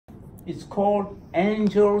is called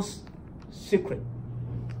Angel's Secret.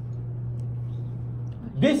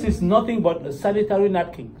 This is nothing but a sanitary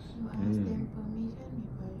napkins. You ask them permission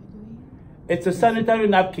before you do it? It's a sanitary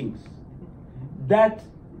napkins that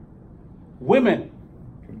women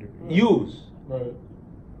use. Right.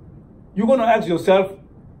 You're going to ask yourself,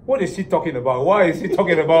 what is he talking about? Why is he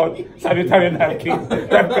talking about sanitary napkins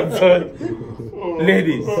that concern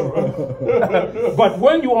ladies? But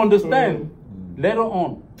when you understand later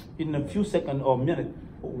on, in a few seconds or minutes,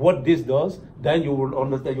 what this does, then you will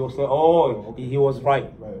understand. You'll say, oh, he was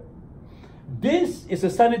right. Right. This is a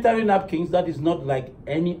sanitary napkins that is not like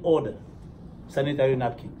any other sanitary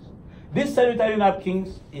napkins. This sanitary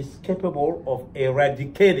napkins is capable of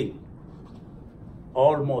eradicating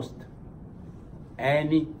almost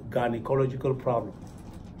any gynecological problem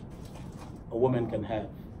a woman can have.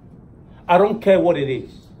 I don't care what it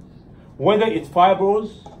is. Whether it's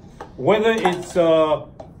fibroids, whether it's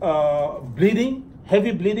bleeding,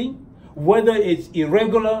 heavy bleeding, whether it's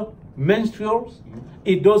irregular menstruals,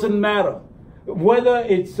 it doesn't matter. Whether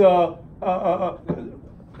it's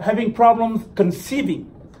having problems conceiving.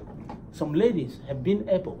 Some ladies have been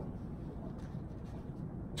able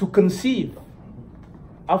to conceive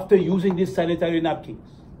after using these sanitary napkins.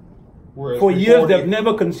 Whereas For years, before they've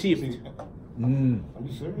never conceived. Are you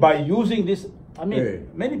serious? By using this, I mean, Hey.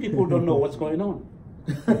 many people don't know what's going on.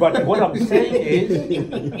 But what I'm saying is,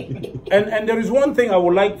 and there is one thing I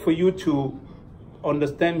would like for you to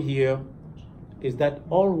understand here, is that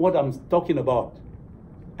all what I'm talking about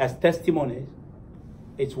as testimonies,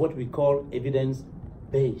 it's what we call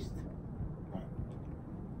evidence-based.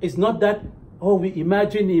 It's not that, oh, we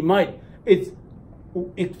imagine he might. It's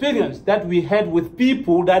experience that we had with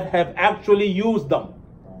people that have actually used them.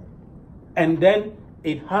 And then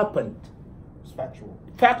it happened. It's factual.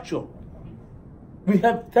 Factual. We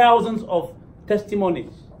have thousands of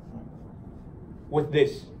testimonies with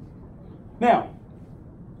this. Now,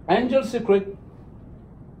 Angel's Secret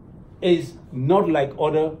is not like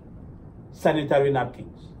other sanitary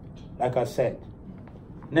napkins, like I said.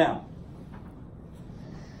 Now,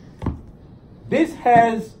 this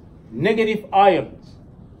has negative ions.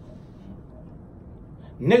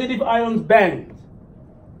 Negative ions band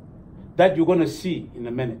that you're going to see in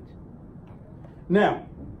a minute. Now,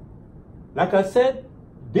 like I said,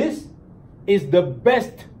 this is the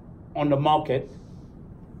best on the market.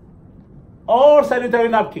 All sanitary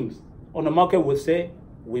napkins on the market will say,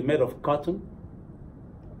 we're made of cotton.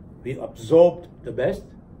 We absorbed the best.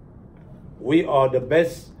 We are the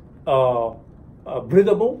best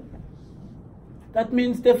breathable. That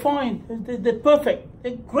means they're fine, they're perfect,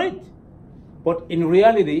 they're great. But in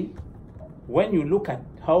reality, when you look at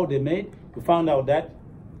how they're made, you find out that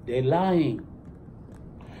they're lying.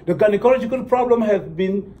 The gynecological problem has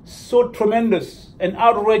been so tremendous and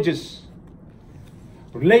outrageous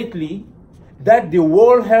lately that the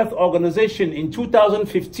World Health Organization in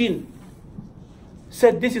 2015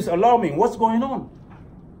 said this is alarming. What's going on?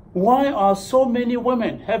 Why are so many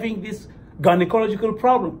women having this gynecological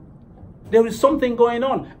problem? There is something going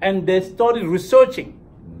on, and they started researching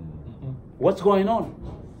what's going on.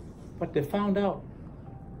 But they found out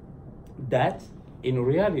that in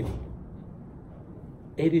reality,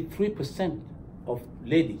 83% of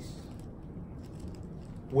ladies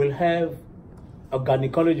will have a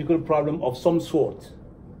gynecological problem of some sort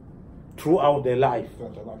throughout their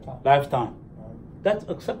lifetime. That's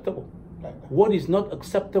acceptable. What is not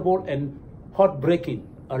acceptable and heartbreaking,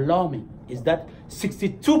 alarming, is that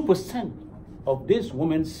 62% of these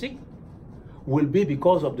women sick will be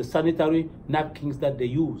because of the sanitary napkins that they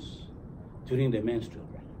use during their menstrual.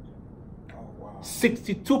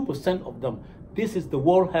 62% of them. This is the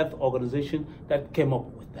World Health Organization that came up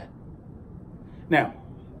with that. Now,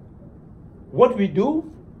 what we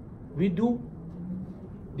do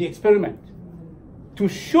the experiment to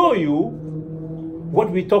show you what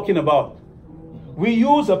we're talking about. We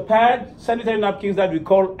use a pad, sanitary napkins that we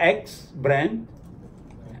call X brand,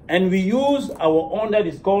 and we use our own that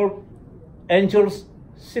is called Angel's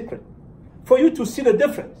Secret, for you to see the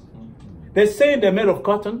difference. They're saying they're made of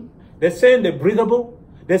cotton, they're saying they're breathable,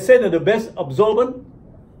 they say they're the best absorbent,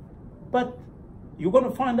 but you're going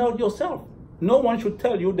to find out yourself. No one should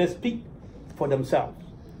tell you, they speak for themselves.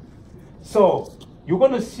 So you're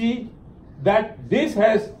going to see that this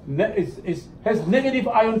has negative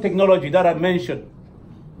ion technology that I mentioned.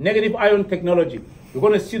 Negative ion technology. You're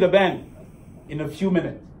going to see the band in a few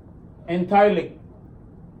minutes. Entirely.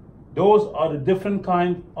 Those are the different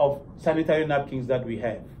kind of sanitary napkins that we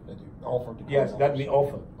have. That you offer to Yes, that we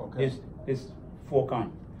offer. Okay. This four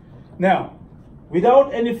kind. Now,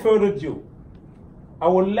 without any further ado, I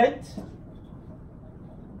will let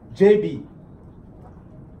JB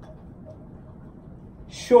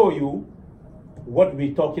show you what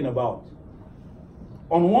we're talking about.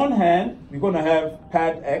 On one hand, we're going to have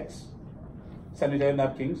Pad X, sanitary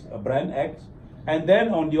napkins, a brand X, and then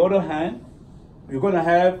on the other hand, we're going to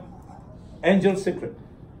have Angel Secret,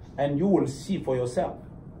 and you will see for yourself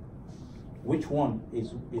which one is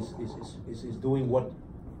doing what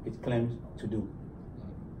it claims to do.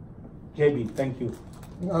 JB, thank you.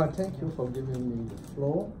 Thank you for giving me the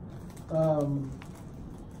floor.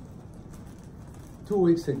 2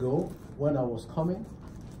 weeks ago, when I was coming,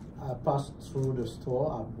 I passed through the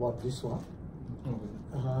store. I bought this one.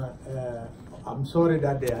 I'm sorry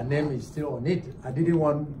that their name is still on it. I didn't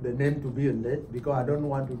want the name to be on it because I don't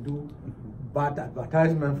want to do bad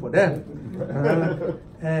advertisement for them.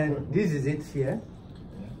 And this is it here.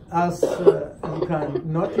 As you can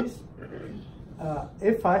notice,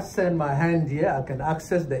 if I send my hand here, I can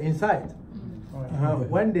access the inside.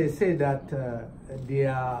 When they say that they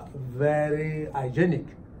are very hygienic,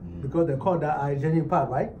 because they call that hygienic part,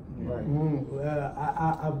 right?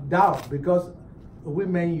 I doubt, because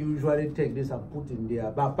women usually take this and put in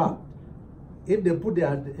their backpack. If they put it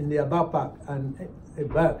in their backpack and a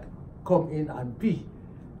bag come in and pee,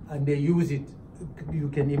 and they use it, you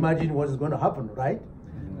can imagine what is going to happen, right?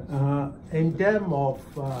 In terms of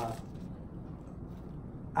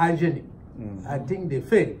hygienic, I think they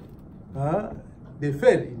fail. They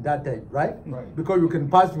fail in that time, right? Because you can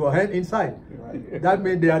pass your hand inside. That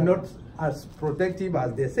means they are not as protective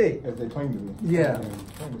as they say. As they claim to be. Yeah.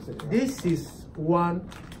 This is one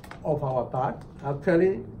of our part.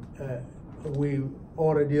 Actually, we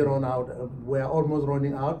already run out. We're almost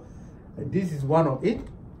running out. This is one of it.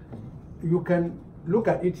 You can look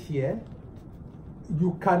at it here.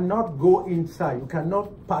 You cannot go inside. You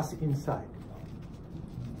cannot pass inside.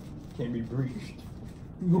 Can't be breached.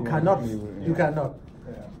 You cannot. You cannot.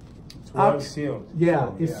 Yeah. It's well sealed.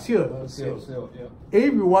 Yeah, it's sealed. Sealed, yeah.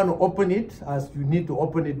 If you want to open it, as you need to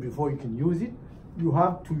open it before you can use it, you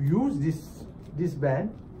have to use this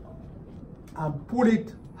band and pull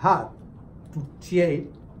it hard to tear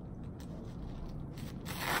it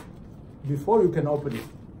before you can open it.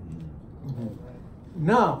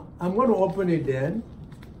 Now, I'm going to open it then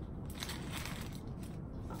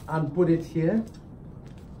and put it here.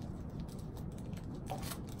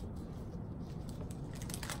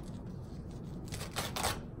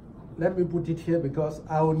 Let me put it here because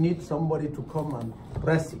I will need somebody to come and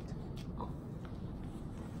press it.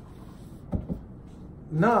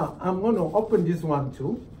 Now, I'm going to open this one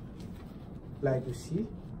too, like you see.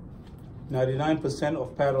 99%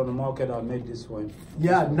 of pads on the market are made this way.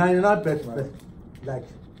 Yeah, 99%. Like.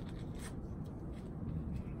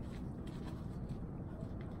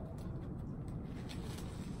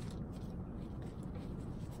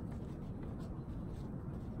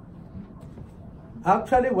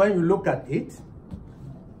 Actually, when you look at it,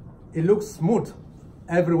 it looks smooth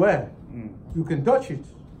everywhere. You can touch it.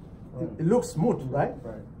 It looks smooth, right?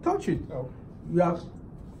 Touch it. Oh. You have,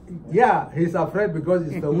 yeah, he's afraid because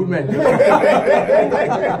it's the women.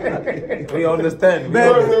 We understand.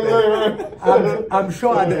 I'm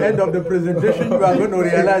sure at the end of the presentation, you are going to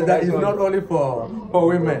realize that it's not only for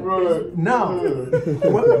women. Now,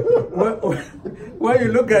 when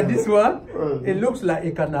you look at this one, it looks like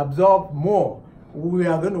it can absorb more. We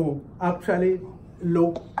are going to actually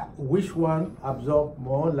look which one absorb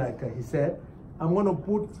more, like he said. I'm going to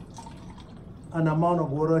put an amount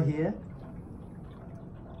of water here.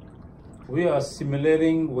 We are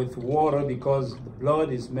simulating with water because the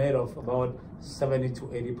blood is made of about 70 to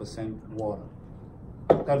 80% water.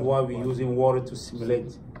 That's why we're using water to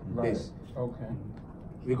simulate this. Okay.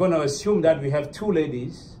 We're going to assume that we have two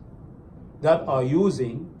ladies that are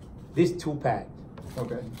using these two pads.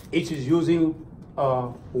 Okay. Each is using,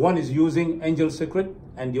 one is using Angel Secret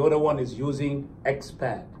and the other one is using X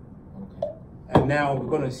pad. Okay. And now we're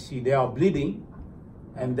going to see they are bleeding,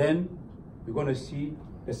 and then we're going to see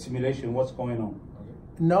the simulation, what's going on. Okay.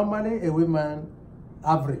 Normally, a woman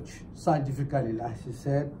average, scientifically, like she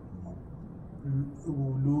said,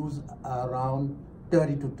 will lose around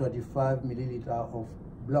 30 to 35 milliliters of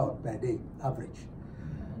blood per day, average.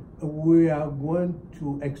 We are going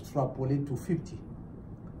to extrapolate to 50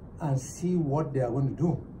 and see what they are going to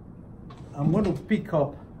do. I'm going to pick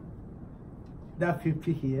up that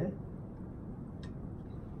 50 here.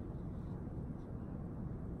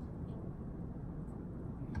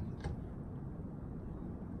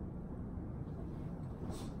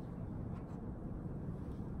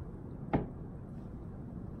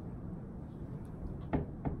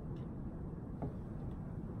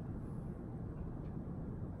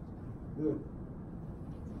 Good.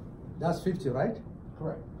 That's 50, right?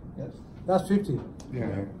 Correct. Yes. That's 50.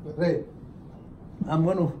 Yeah. Great. I'm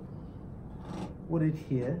going to put it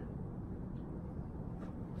here.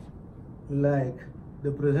 Like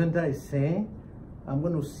the presenter is saying, I'm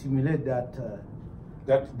going to simulate that.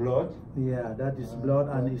 That's blood. Yeah, that is blood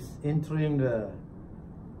and it's entering the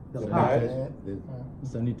The pad. pad. The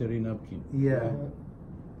sanitary napkin. Yeah.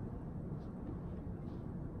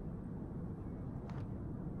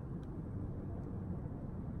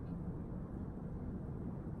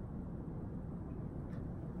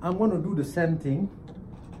 I'm going to do the same thing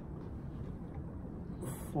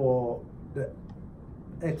for the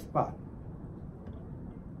X part.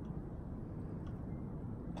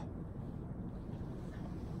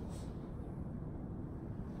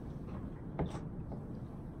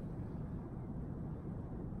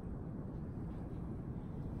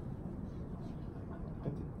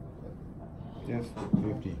 Yes.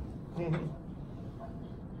 50.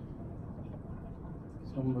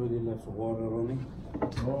 Somebody left water running.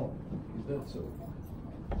 Oh, is that so?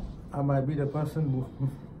 I might be the person who.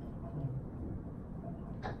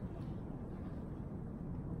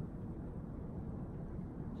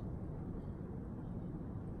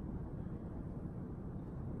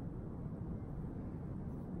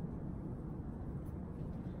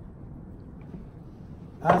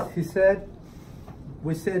 As he said,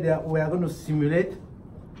 we said that we are going to simulate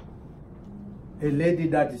a lady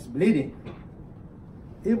that is bleeding.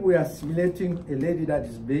 If we are simulating a lady that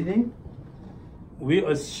is bleeding, We're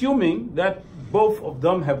assuming that both of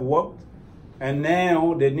them have worked and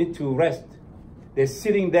now they need to rest. They're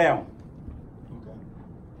sitting down Okay.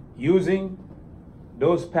 using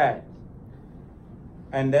those pads.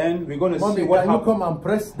 And then we're going to see Mommy, what can you happens. come and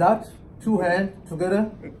press that? 2 hands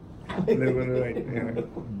together. Left and right.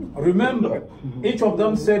 Yeah. Remember, each of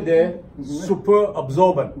them said they're super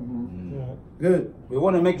absorbent. Good. We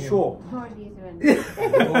want to make sure. Oh, this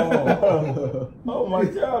one. Oh my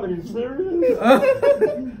God, are you serious?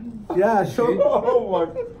 Yeah, sure. Oh my,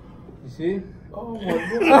 You see? oh my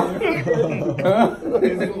goodness.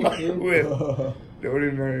 Well, the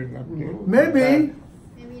ordinary napkin. Maybe,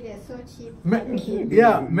 Maybe they're so cheap.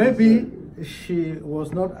 yeah, maybe she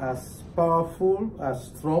was not as powerful, as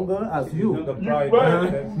stronger as You know the you. pride.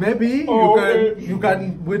 Right. Maybe Oh, you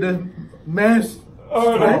can with a man's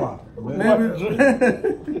Oh, strength. Maybe.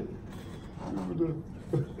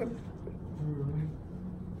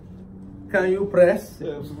 Can you press?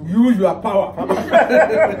 Absolutely. Use your power. You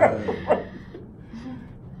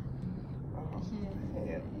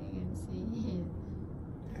can see.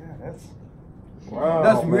 Yeah, that's wow.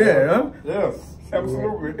 That's man. weird, huh? Yes,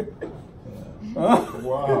 absolutely. Huh?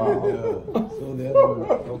 Wow. So the other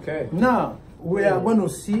one. Okay. Now we are going to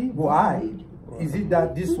see why is it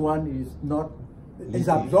that this one is not is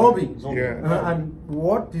absorbing, Yeah. and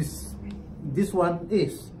what this one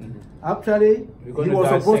is. Actually, We're he gonna was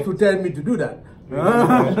supposed to dissect. tell me to do that.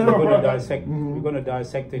 We're going to dissect. We're going to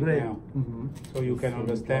dissect it Great. now, Mhm. so you can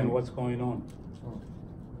understand what's going on.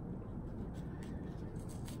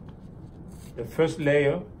 The first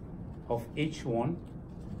layer of each one.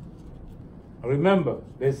 Remember,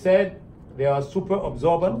 they said they are super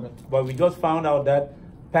absorbent, but we just found out that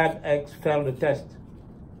Pad X failed the test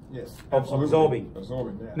Yes. of absolutely. absorbing.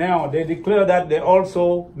 Absorbing. Yeah. Now they declare that they're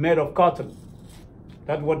also made of cotton.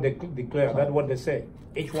 That's what they declare. That's what they say.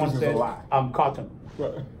 Each one This is a says, lie. "I'm cotton."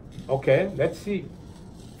 Right. Okay, let's see.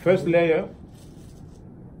 First layer.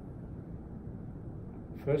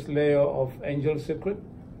 First layer of Angel Secret.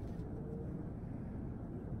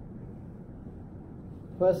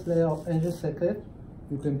 First layer of Angel Secret,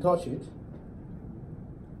 you can touch it.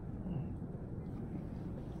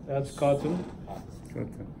 That's cotton.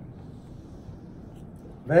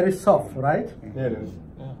 Very soft, right? Yeah, it is.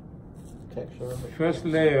 Yeah. Texture of it. First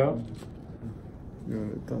layer Yeah,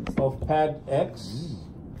 it comes. of Pad X.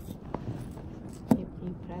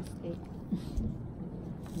 Keeping plastic.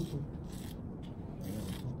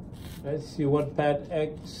 Let's see what Pad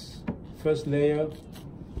X first layer.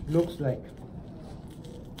 Looks like.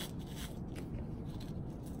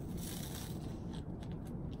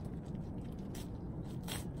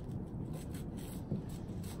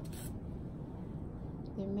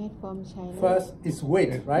 They're made from China. First, it's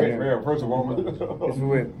weight, right? Yeah, first of all. It's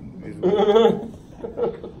wet. It's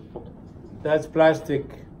wet. That's plastic.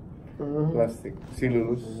 Plastic.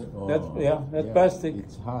 Cellulose. That's that's plastic.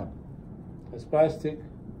 It's hard. That's plastic,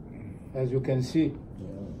 as you can see.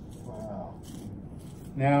 Wow.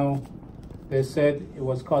 Now, they said it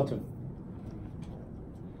was cotton.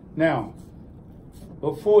 Now,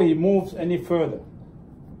 before he moves any further,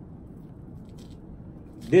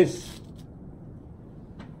 this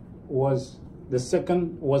was The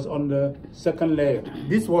second was on the second layer.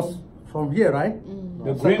 This was from here, right?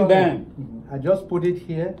 The green band. I just put it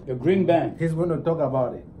here. The green band. He's going to talk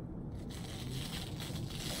about it.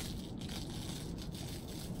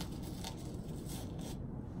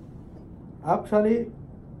 Actually,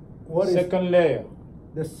 what is Second layer.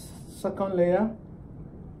 the second layer?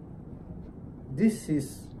 This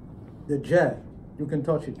is the gel. You can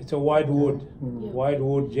touch it. It's a white wood. White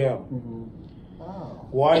wood gel. Wow.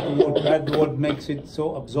 White wood. That wood makes it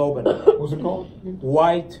so absorbent. What's it called?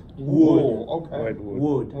 White wood. Oh, okay. White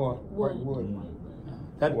wood. Wood. White wood.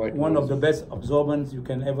 That White one wood. of the best absorbents you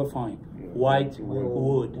can ever find. White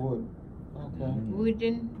wood. Wood. Okay.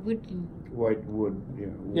 Wooden. White wood. Yeah.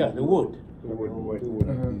 Yeah, the wood. Wood. White wood.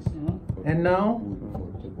 And now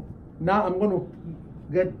I'm going to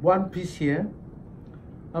get one piece here.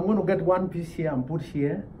 I'm going to get one piece here and put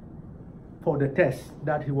here for the test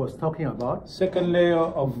that he was talking about. Second layer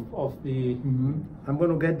of the. I'm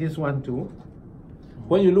going to get this one too.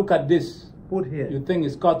 When you look at this, Put here. you think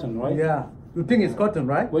it's cotton, right? Yeah. You think it's cotton,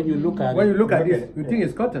 right? When you look at When it, you look at Look at this, it, you yeah. think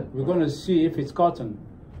it's cotton. we're going to see if it's cotton.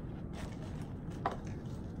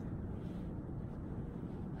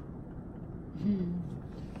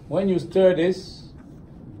 When you stir this,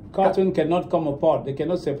 cotton cannot come apart. They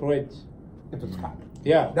cannot separate. If it's cotton.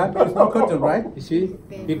 Yeah. That is not cotton, right? You see?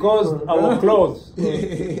 Because our clothes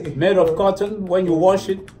made of cotton, when you wash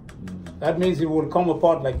it, that means it will come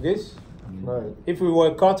apart like this. Right. If we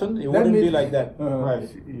were cotton, it wouldn't be like that. Right.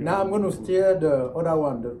 Now I'm going to stir the other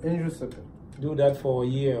one, the angel circle. Do that for a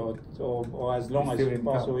year or as long as Still in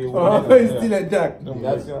possible. It Oh, will it's never- still intact.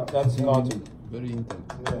 That's cotton. Very intact.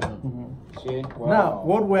 See? Now,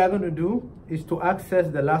 what we are going to do is to access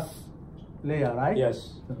the last layer, right?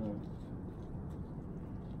 Yes.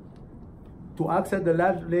 To access the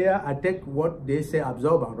last layer, I take what they say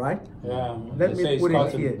absorber, right? Yeah. Let They me say it's put it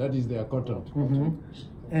cotton. here. That is their cotton.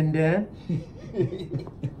 And then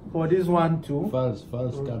for this one too. False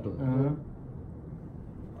cotton.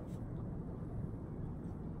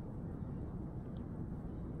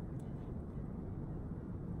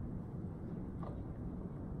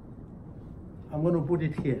 I'm going to put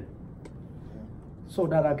it here so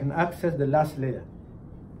that I can access the last layer.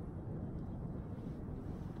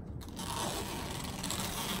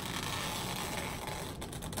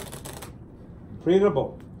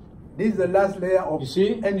 Breathable. This is the last layer of You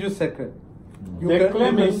see? angel secret. You They're can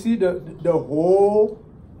claiming- see the hole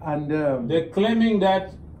and They're claiming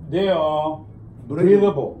that they are Breathable.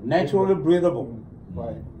 breathable, naturally breathable.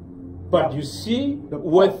 Right. But you see, The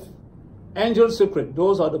with angel secret,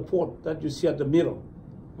 those are the port that you see at the middle,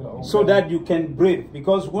 so that you can breathe.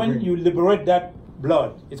 Because when you liberate that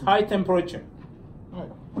blood, it's high temperature, Right.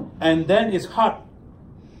 and then it's hot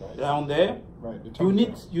down there. Right. You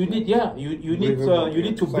need you need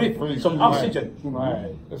to breathe some oxygen.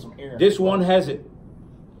 Right. There's some air. This one has it.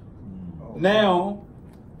 Now,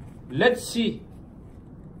 let's see.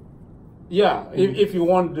 Yeah, if you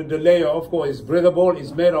want the layer, of course, it's breathable.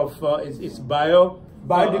 It's made of it's biodegradable.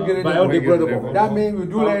 biodegradable. That means we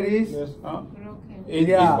do like this. Yes. Broken.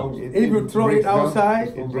 If you throw it breaks down. outside,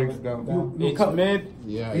 It breaks down. you It's can't. made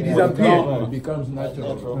Yeah, It yeah. disappears. It becomes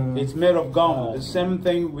natural. it's made of gum. The same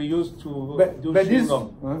thing we used to do But chewing this,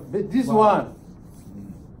 gum. but this one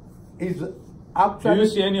is Do actually you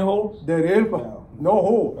see any holes? the real no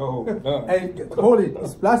hole. Oh, no. And hold it.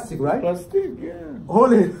 It's plastic, right? Plastic, yeah.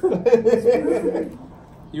 Hold it.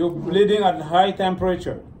 You're bleeding at high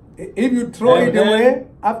temperature. If you throw And it then- away,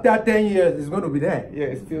 after 10 years, it's going to be there. Yeah,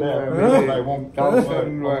 it's still Yeah, maybe like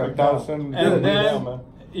 1,000, 1,000. And Yeah, then man.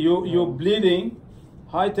 you're bleeding,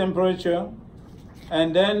 high temperature,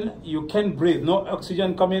 and then you can't breathe, no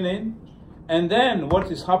oxygen coming in. And then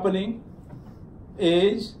what is happening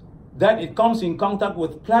is that it comes in contact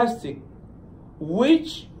with plastic,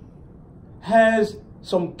 which has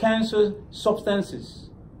some cancer substances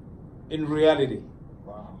in reality.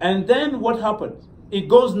 Wow. And then what happens? It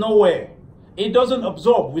goes nowhere. It doesn't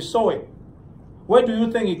absorb. We saw it. Where do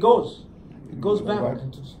you think it goes? It goes back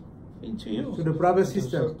into To you. the private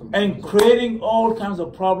system. And creating all kinds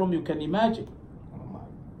of problems you can imagine.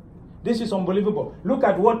 This is unbelievable. Look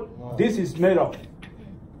at what this is made of.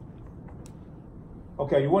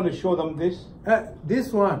 Okay, you want to show them this?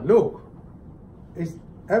 This one, look,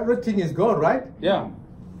 everything is gone, right? Yeah.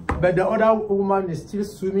 But the other woman is still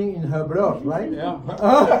swimming in her blood, right? Yeah.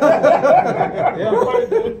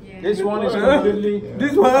 Yeah. This one is completely.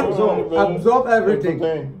 This one absorb everything.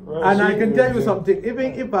 Right. And I can tell you something,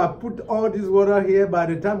 even if I put all this water here, by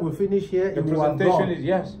the time we finish here, The it will presentation absorb. is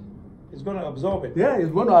yes. It's going to absorb it. Yeah,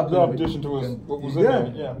 it's going to In absorb it. addition to what was in Yeah.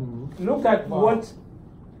 there. Yeah. Look at what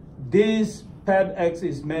this pad X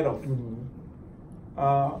is made of.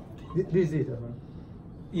 This is it.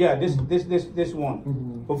 Yeah, this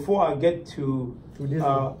one. Before I get to this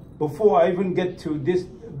one. before I even get to this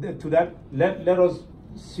to that, let us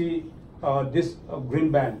see this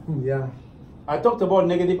green band. Yeah. I talked about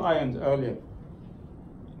negative ions earlier.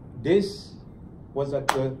 This was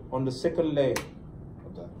at on the second layer.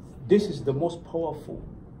 This is the most powerful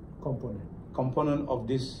component of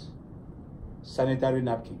this sanitary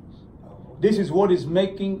napkins. This is what is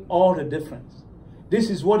making all the difference.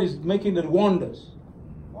 This is what is making the wonders.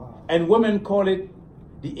 Wow. And women call it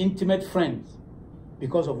the intimate friends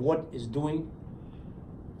because of what it's doing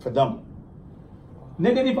for them.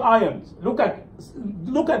 Negative ions. Look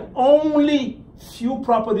at only few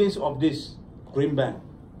properties of this green band.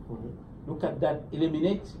 Look at that.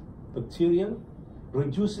 Eliminates bacteria,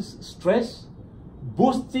 reduces stress,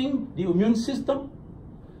 boosting the immune system,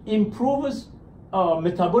 improves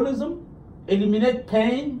metabolism, eliminate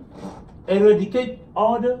pain, eradicate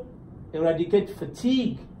odor, eradicate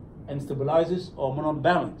fatigue, and stabilizes hormonal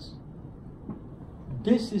balance.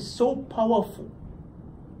 This is so powerful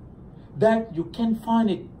that you can find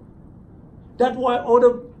it. That's why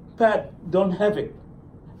other pads don't have it.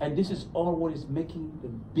 And this is all what is making the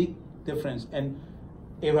big difference and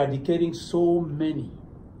eradicating so many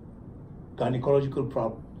gynecological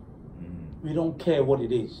problems. We don't care what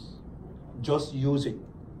it is. Just use it.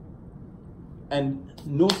 And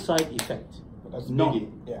no side effect. That's none.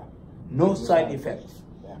 biggie. Yeah. No side effect.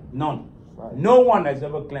 Yeah. None. Right. No one has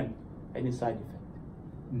ever claimed any side effect.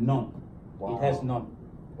 None. Wow. It has none.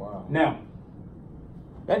 Wow. Now,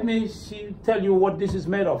 let me tell you what this is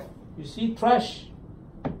made of. You see trash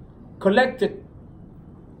collected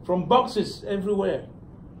from boxes everywhere.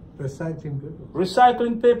 Recycling paper.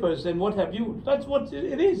 Recycling papers and what have you. That's what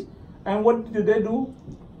it is. And what do?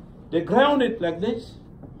 They ground it like this.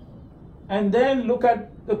 And then look at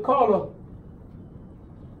the color.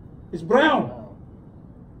 It's brown. Wow.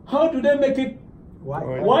 How do they make it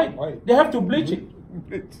White. white? They have to bleach it.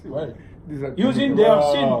 Right. Using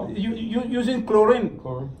dioxin, using chlorine.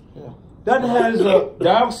 Chlorine. Yeah. That has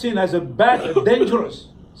dioxin as a bad, dangerous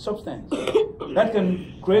substance that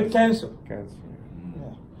can create cancer. Cancer.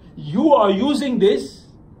 Yeah. You are using this,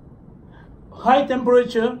 high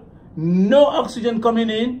temperature, no oxygen coming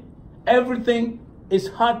in, everything is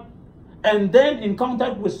hot, and then in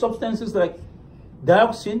contact with substances like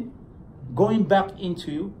dioxin going back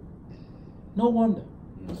into you. No wonder.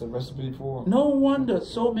 It's a recipe for. No wonder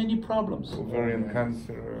so many problems. Ovarian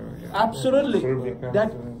cancer. Yeah. Absolutely. Cervical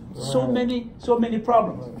That cancer. so many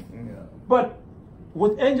problems. Yeah. But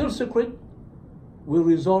with Angel Secret, we're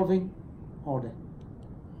resolving all that.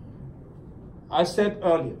 I said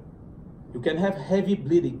earlier, you can have heavy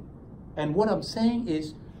bleeding. And what I'm saying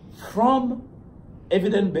is from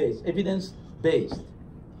evidence-based,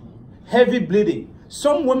 heavy bleeding.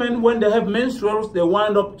 Some women, when they have menstruals, they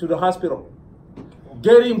wind up to the hospital,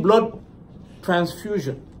 getting blood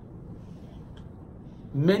transfusion.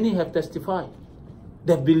 Many have testified.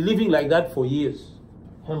 They've been living like that for years.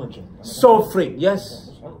 Hemorrhaging. Suffering,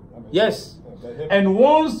 yes. Yes. And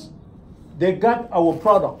once they got our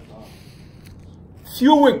product,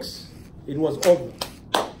 few weeks, it was over.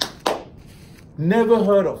 Never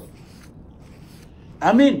heard of.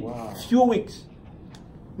 I mean, few weeks.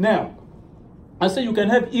 Now, I say you can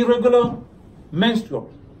have irregular menstrual.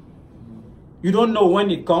 You don't know when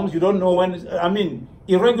it comes. You don't know when. I mean,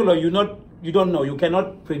 irregular. You don't know. You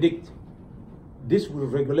cannot predict. This will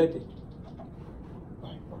regulate it.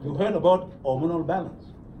 You heard about hormonal balance.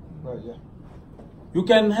 Right. Yeah. You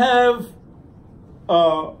can have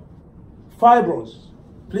fibroids.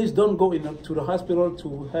 Please don't go to the hospital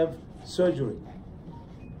to have surgery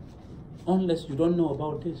unless you don't know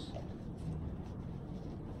about this.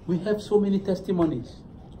 We have so many testimonies.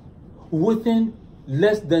 Within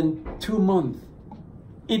less than 2 months,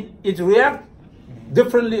 it reacts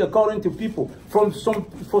differently according to people. For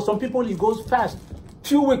some people, it goes fast.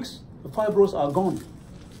 2 weeks, the fibroids are gone.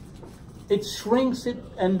 It shrinks it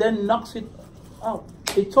and then knocks it out.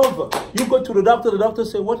 It's over. You go to the doctor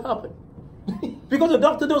says, what happened? Because the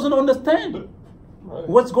doctor doesn't understand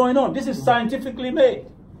what's going on. This is scientifically made.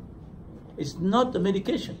 It's not the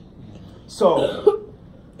medication. So,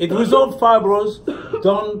 it resolves fibroids.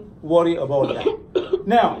 Don't worry about that.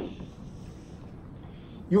 Now,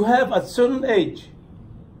 you have at certain age,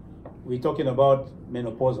 we're talking about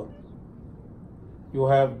menopausal. You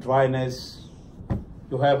have dryness,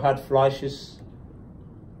 you have hot flashes,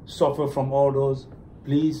 suffer from all those.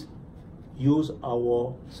 Please use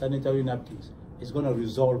our sanitary napkins. It's going to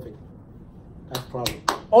resolve it. That problem.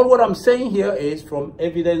 All what I'm saying here is from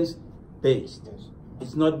evidence-based.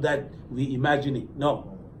 It's not that we imagine it.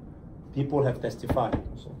 No. People have testified.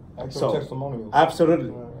 Actual testimonials.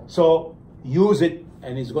 Absolutely. So use it,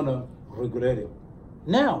 and it's going to regulate it.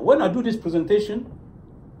 Now, when I do this presentation,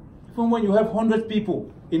 even when you have 100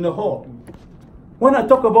 people in the hall, when I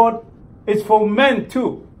talk about it's for men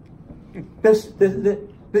too,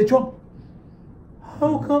 they jump.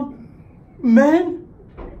 How come men?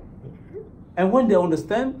 And when they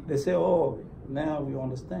understand, they say, oh, now we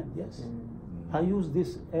understand. Yes. I use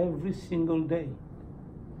this every single day.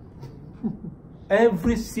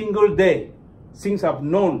 Every single day since I've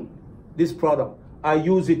known this product, I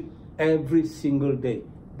use it every single day.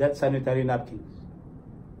 That sanitary napkins.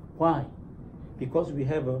 Why? Because we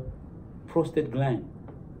have a prostate gland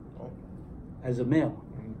as a male.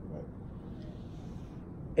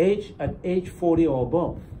 At age 40 or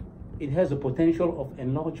above, it has a potential of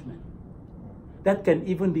enlargement. That can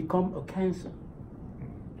even become a cancer.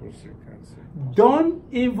 Don't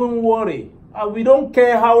even worry. We don't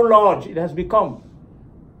care how large it has become.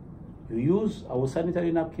 You use our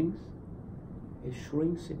sanitary napkins, it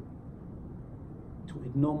shrinks it to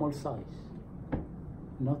its normal size.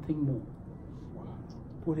 Nothing more.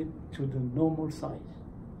 Put it to the normal size.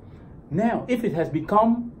 Now, if it has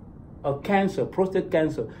become a cancer, prostate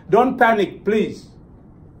cancer, don't panic, please.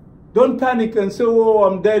 Don't panic and say, oh,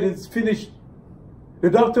 I'm dead, it's finished. The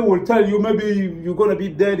doctor will tell you maybe you're going to be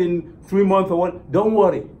dead in 3 months or what. Don't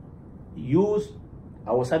worry. Use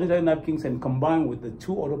our sanitary napkins and combine with the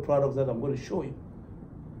 2 other products that I'm going to show you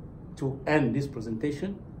to end this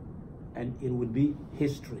presentation, and it will be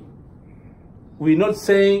history. We're not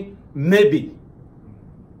saying maybe.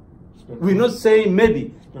 We're not saying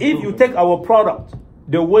maybe. If you take our product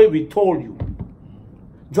the way we told you,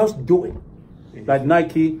 just do it. Like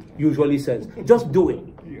Nike usually says, just do it.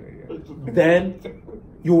 Then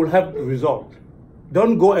you will have the result.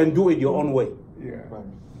 Don't go and do it your own way.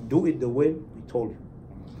 Do it the way we told you.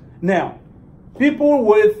 Now, people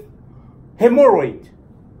with hemorrhoids,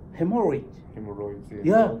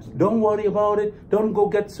 yeah, don't worry about it. Don't go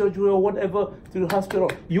get surgery or whatever to the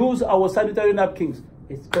hospital. Use our sanitary napkins.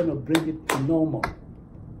 It's going to bring it to normal.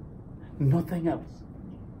 Nothing else.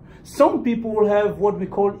 Some people will have what we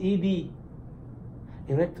call ED,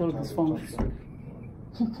 erectile dysfunction.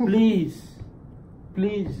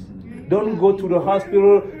 Please, don't go to the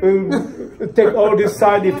hospital and take all this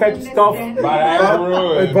side effect stuff,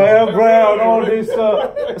 Viagra and all this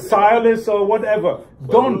Cialis or whatever.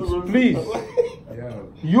 Don't, please.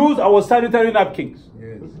 Use our sanitary napkins.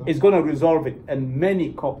 It's going to resolve it. And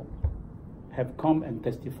many couples have come and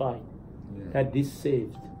testified that this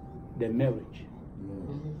saved their marriage.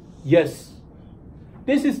 Yes.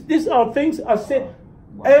 These are things I said.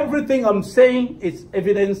 Everything I'm saying is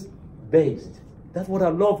evidence-based. That's what I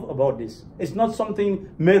love about this. It's not something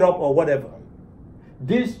made up or whatever.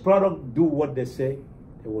 This product do what they say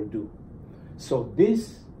they will do. So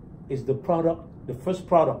this is the product, the first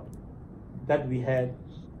product that we had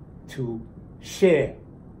to share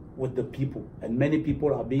with the people. And many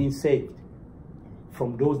people are being saved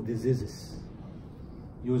from those diseases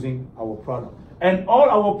using our product. And all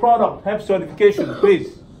our products have certification,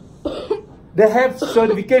 please. They have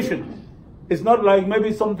certification. It's not like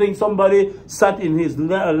maybe somebody sat in his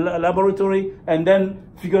laboratory and then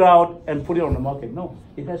figured out and put it on the market. No,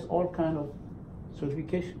 it has all kind of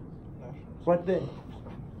certification right there.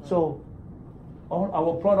 So all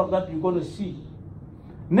our product that you're going to see.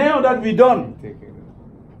 Now that we're done,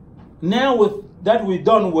 we're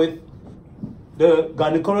done with the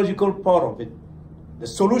gynecological part of it, the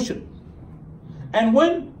solution. And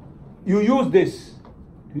when you use this,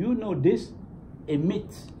 do you know this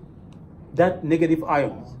emits that negative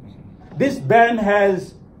ions? This band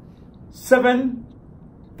has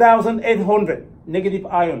 7,800 negative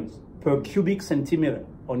ions per cubic centimeter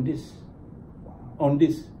on this. And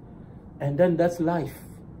then that's life.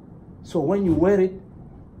 So when you wear it,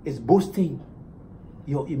 it's boosting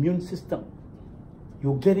your immune system.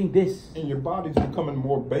 You're getting this. And your body's becoming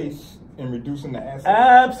more base and reducing the acid.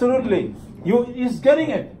 Absolutely. It's getting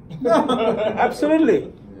it.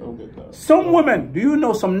 Absolutely. Some women, do you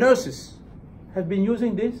know some nurses have been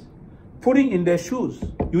using this? Putting in their shoes.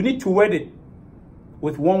 You need to wet it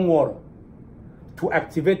with warm water to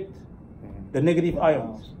activate the negative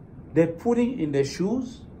ions. They're putting in their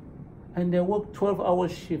shoes and they work 12-hour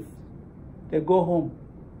shift. They go home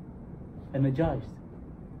energized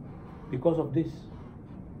because of this.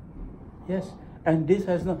 Yes, and this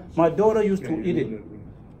has not. My daughter used to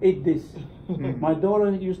eat this. My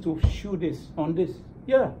daughter used to chew this on this.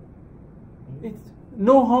 Yeah, it's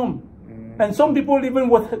no harm. And some people even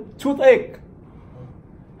with toothache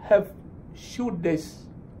have chewed this,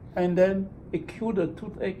 and then it cured the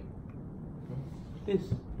toothache. This.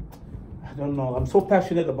 I don't know. I'm so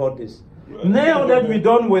passionate about this. Now that we're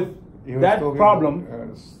done with You were that talking problem,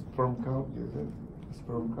 about, sperm count, you said?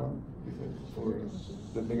 Sperm count, you said, for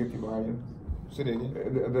the negative ions. Say that again.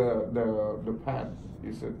 The pad,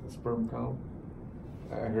 you said the sperm count.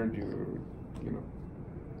 I heard you know,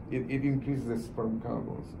 it increases the sperm count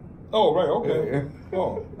also. Oh, right, okay. Yeah.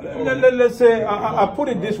 Oh. let's say, I put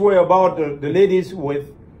it this way about the ladies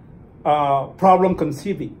with problem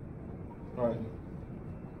conceiving. Right.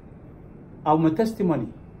 I'm a testimony.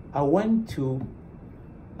 I went to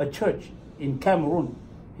a church in Cameroon,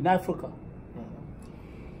 in Africa.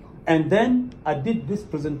 And then I did this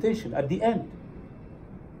presentation at the end.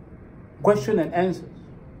 Question and answers.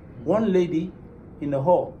 One lady in the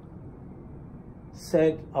hall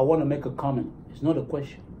said, I want to make a comment. It's not a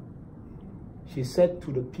question. She said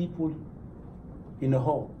to the people in the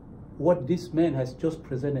hall, what this man has just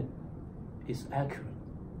presented is accurate.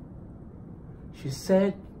 She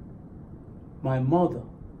said, my mother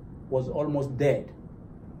was almost dead,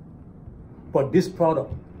 but this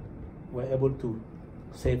product were able to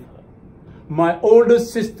save her. My older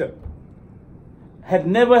sister had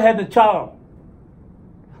never had a child.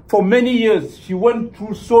 For many years, she went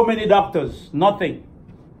through so many doctors, nothing.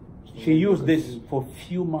 She used this for a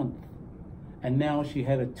few months, and now she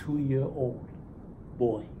had a 2-year-old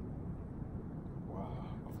boy. Wow.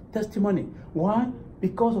 Testimony. Why?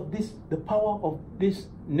 Because of this, the power of these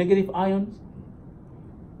negative ions.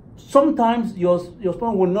 Sometimes your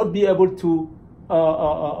sperm will not be able to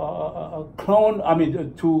clone. I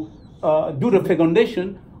mean, to do the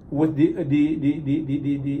fecundation with the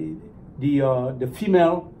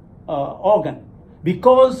female organ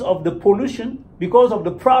because of the pollution, because of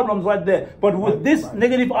the problems right there. But with this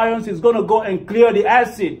negative ions, it's going to go and clear the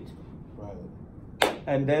acid. Right.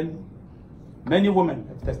 And then many women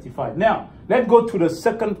have testified. Now, let's go to the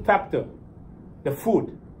second factor, the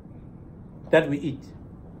food that we eat.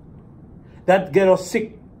 That get us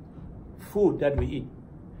sick, food that we eat.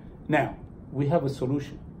 Now, we have a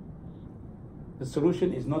solution. The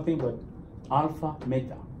solution is nothing but alpha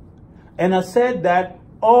meta. And I said that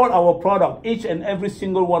all our product, each and every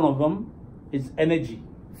single one of them, is energy,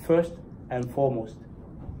 first and foremost.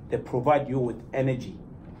 They provide you with energy,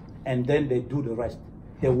 and then they do the rest.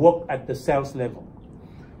 They work at the cells level.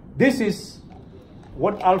 This is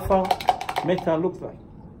what alpha meta looks like.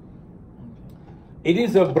 It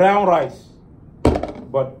is a brown rice,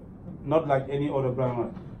 but not like any other brown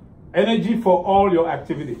rice. Energy for all your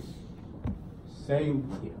activities. Same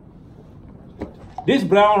here. This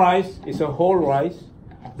brown rice is a whole rice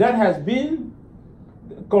that has been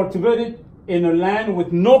cultivated in a land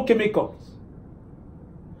with no chemicals.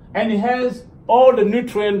 And it has all the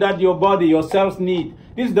nutrients that your body, your cells need.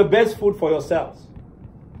 This is the best food for your cells.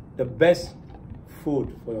 The best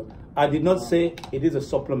food for your... I did not say it is a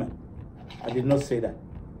supplement. I did not say that.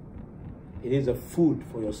 It is a food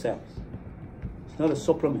for your cells. It's not a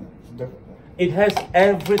supplement. It has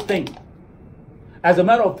everything. As a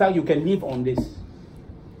matter of fact, you can live on this.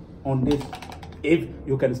 On this. If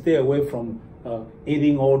you can stay away from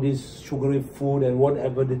eating all this sugary food and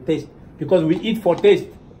whatever the taste. Because we eat for taste.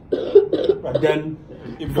 Then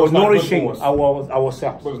for nourishing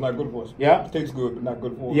ourselves. But it's not good for us. Yeah. It tastes good, but not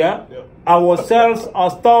good for us. Yeah. Our cells are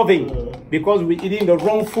starving because we're eating the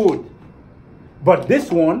wrong food. But this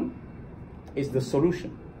one is the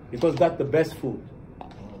solution, because that's the best food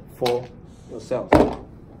for yourself.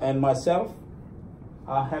 And myself,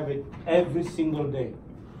 I have it every single day.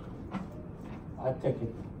 I take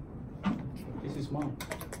it. This is mine.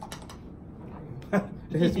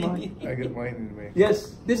 This is mine. I get mine in May.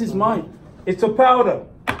 Yes, this is mine. It's a powder.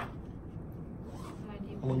 How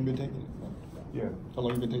long you been taking it? Yeah. How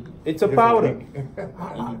long you been taking it? It's a powder.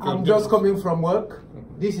 I'm just coming from work.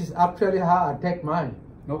 This is actually how I take mine.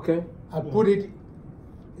 Okay. I put it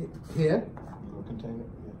here Little container.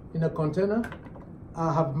 in a container.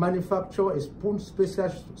 I have manufactured a spoon,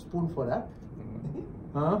 special spoon for that.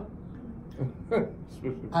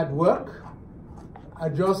 At work, I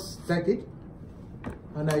just take it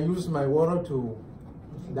and I use my water to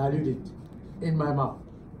dilute it in my mouth.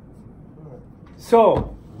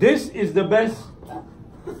 So, this is the best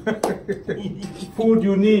food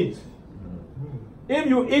you need. If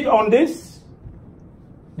you eat on this,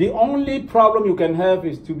 the only problem you can have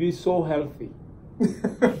is to be so healthy.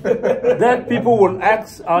 That people will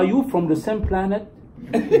ask, are you from the same planet?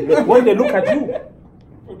 When they look at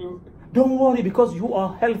you. Don't worry, because you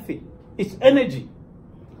are healthy. It's energy.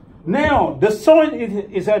 Now, the soil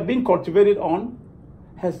it has been cultivated on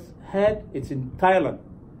it's in Thailand,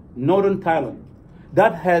 northern Thailand.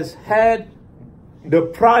 That has had the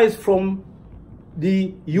prize from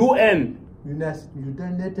the UN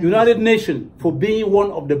United Nations for being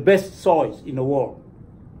one of the best soils in the world.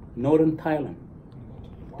 Northern Thailand.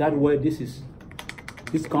 That's where this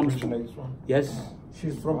comes from. Yes.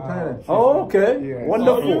 She's from Thailand. Oh, okay. Yeah.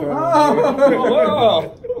 Wonderful.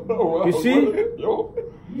 Wow. You see?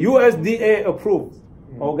 USDA approved,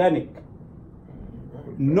 organic,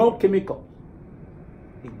 no chemical.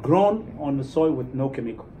 Grown on the soil with no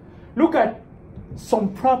chemical. Look at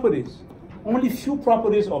some properties, only few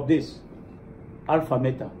properties of this alpha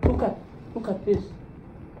meta. Look at this.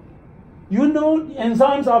 You know,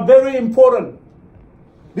 enzymes are very important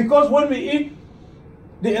because when we eat,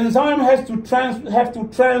 the enzyme has to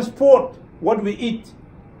transport what we eat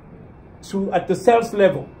to at the cells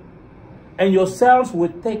level, and your cells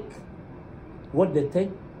will take what they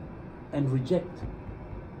take and reject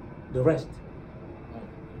the rest.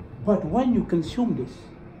 But when you consume this,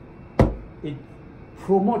 it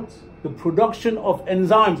promotes the production of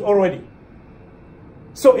enzymes already.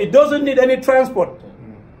 So it doesn't need any transport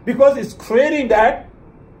because it's creating that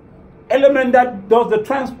element that does the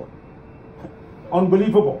transport.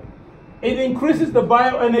 Unbelievable. It increases the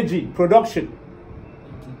bioenergy production.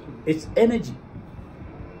 It's energy.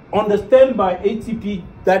 Understand by ATP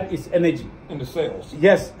that is energy. In the cells.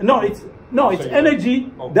 Yes. It's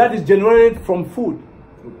energy Okay. that is generated from food.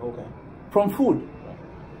 Okay. From food.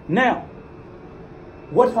 Now,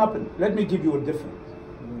 what happened? Let me give you a difference.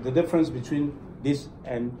 The difference between this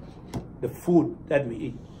and the food that we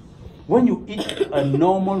eat. When you eat a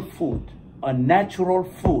normal food, a natural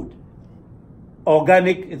food,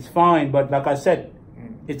 organic, it's fine, but like I said,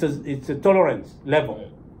 it's a tolerance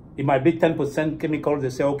level. It might be 10% chemicals. They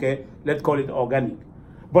say, okay, let's call it organic.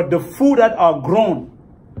 But the food that are grown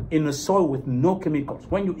in the soil with no chemicals,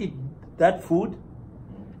 when you eat that food,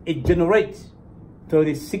 it generates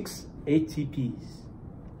 36 ATPs.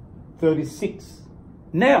 36.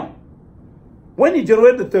 Now, when it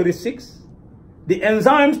generates the 36, the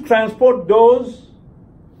enzymes transport those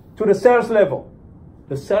to the cells level.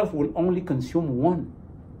 The cells will only consume 1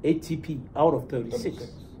 ATP out of 36.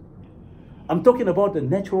 I'm talking about the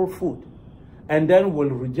natural food. And then we'll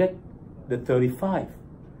reject the 35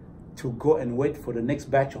 to go and wait for the next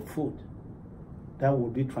batch of food that will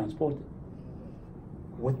be transported.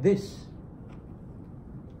 With this,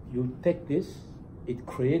 you take this, it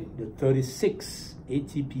creates the 36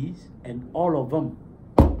 ATPs, and all of them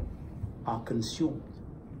are consumed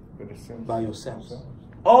by your cells.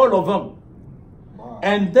 All of them. Wow.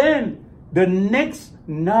 And then the next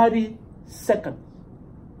 90 seconds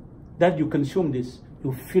that you consume this,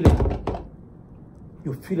 you feel it.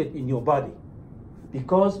 You feel it in your body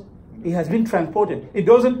because it has been transported. It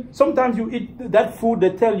doesn't, sometimes you eat that food,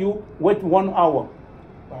 they tell you wait 1 hour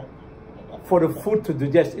for the food to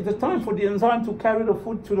digest. It's a time for the enzyme to carry the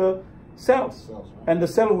food to the cells, and the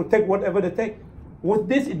cell will take whatever they take. With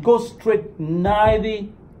this, it goes straight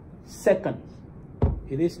 90 seconds.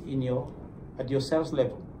 It is at your cells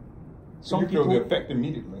level. So you feel the effect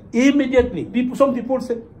immediately. Immediately. Some people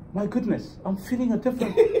say, my goodness, I'm feeling a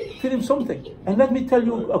different, feeling something. And let me tell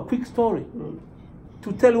you a quick story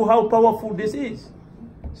to tell you how powerful this is.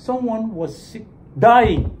 Someone was sick,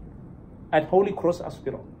 dying at Holy Cross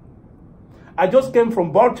Hospital. I just came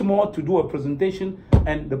from Baltimore to do a presentation,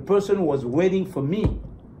 and the person was waiting for me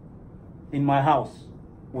in my house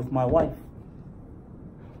with my wife.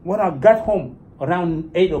 When I got home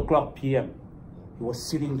around 8 p.m., he was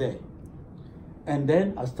sitting there. And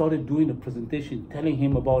then I started doing the presentation, telling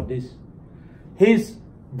him about this. His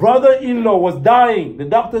brother-in-law was dying. The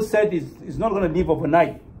doctor said he's not going to live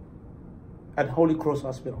overnight at Holy Cross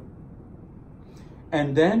Hospital.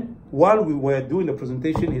 And then while we were doing the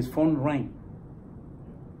presentation, his phone rang.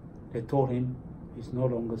 They told him he's no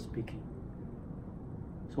longer speaking.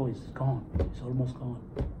 So he's gone. He's almost gone.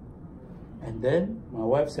 And then my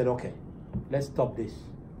wife said, okay, let's stop this.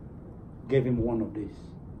 Gave him one of these.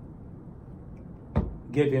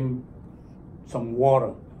 Gave him some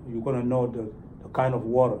water. You're going to know the kind of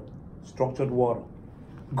water, structured water.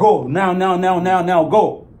 Go, now,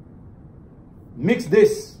 go. Mix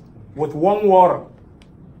this with warm water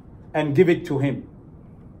and give it to him.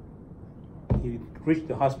 He reached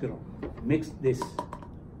the hospital, mixed this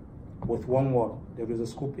with warm water. There was a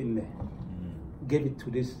scoop in there. Gave it to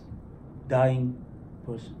this dying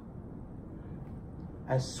person.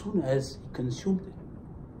 As soon as he consumed it,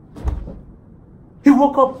 he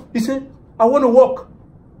woke up. He said, I want to walk.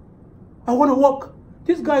 I want to walk.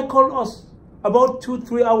 This guy called us about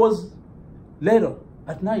 2-3 hours later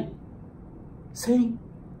at night saying,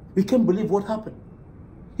 we can't believe what happened.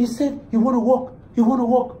 He said, he want to walk. He want to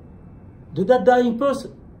walk. To that dying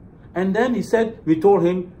person. And then he said, we told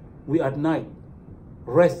him, we at night.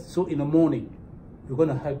 rest, so in the morning, we're going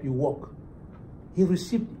to help you walk. He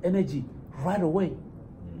received energy right away.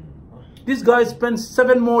 This guy spent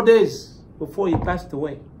 7 more days before he passed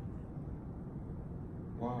away.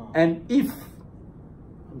 Wow. And if,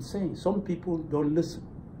 I'm saying, some people don't listen.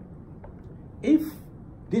 If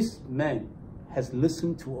this man has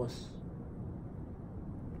listened to us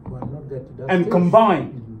We are not get to that and stage.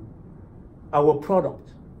 combined our product,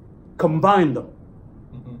 combine them,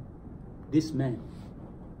 this man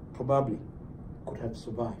probably could have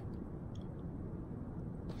survived.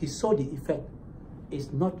 He saw the effect.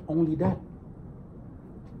 It's not only that.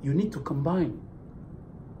 You need to combine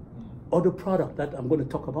other product that I'm going to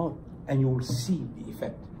talk about, and you will see the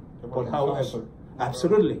effect. But however,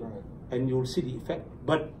 absolutely, and you will see the effect.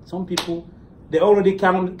 But some people, they already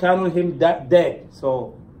counted him that dead.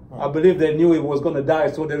 So I believe they knew he was going to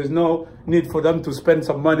die. So there is no need for them to spend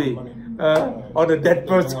some money on a dead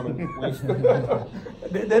person.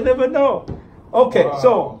 They never know. Okay,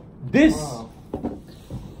 so this,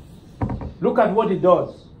 look at what it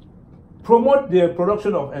does. Promote the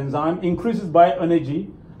production of enzyme, increases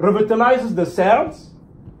bioenergy, revitalizes the cells,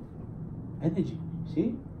 energy,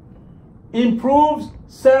 see? Improves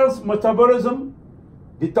cells metabolism,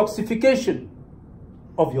 detoxification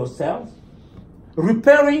of your cells,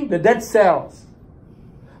 repairing the dead cells,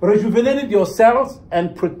 rejuvenating your cells,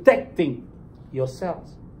 and protecting your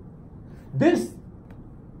cells. This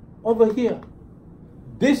over here,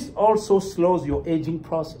 this also slows your aging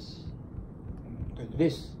process.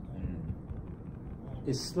 This,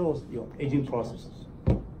 it slows your aging process.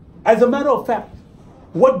 As a matter of fact,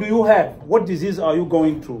 what do you have? What disease are you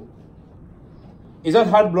going through? Is that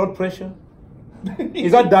high blood pressure?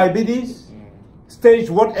 Is that diabetes? Stage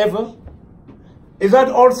whatever? Is that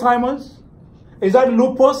Alzheimer's? Is that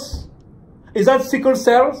lupus? Is that sickle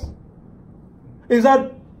cells? Is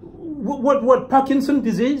that what Parkinson's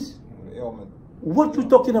disease? Ailment. What you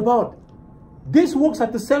talking about? This works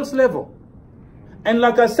at the cells level. And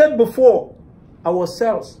like I said before, our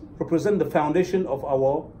cells represent the foundation of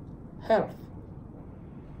our health.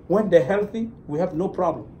 When they're healthy, we have no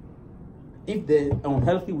problem. If they're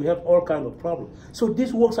unhealthy, we have all kinds of problems. So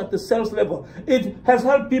this works at the cells level. It has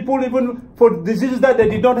helped people even for diseases that they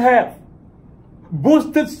did not have.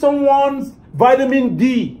 Boosted someone's vitamin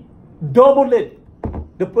D, double it.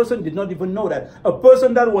 The person did not even know that. A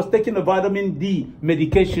person that was taking a vitamin D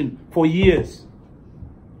medication for years,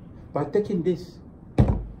 by taking this,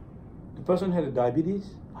 the person had a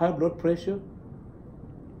diabetes, high blood pressure,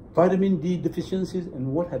 vitamin D deficiencies,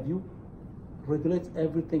 and what have you, regulates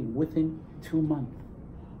everything within 2 months.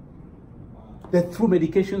 They threw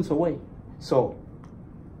medications away. So,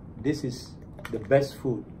 this is the best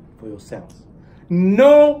food for your cells.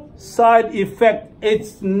 No side effect.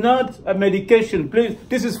 It's not a medication. Please,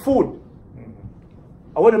 this is food.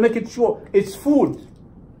 I want to make it sure it's food.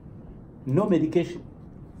 No medication.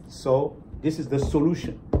 So, this is the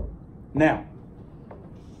solution. Now,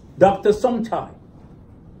 Dr. Somchai,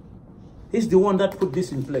 he's the one that put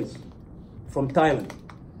this in place from Thailand.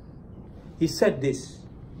 He said this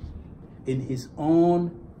in his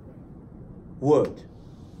own word.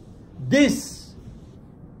 This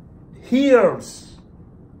heals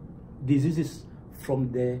diseases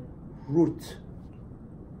from the root.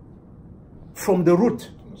 From the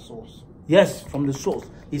root. From the source. Yes, from the source.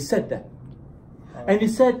 He said that. And he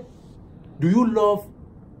said, do you love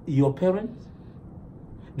your parents?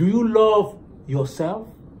 Do you love yourself?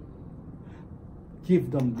 Give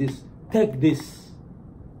them this. Take this.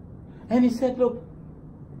 And he said, look,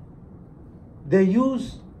 they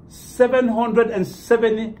use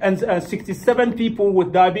 767 people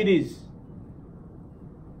with diabetes.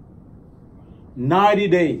 90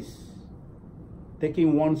 days.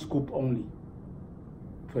 Taking 1 scoop only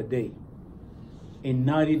per day. In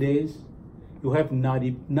 90 days, you have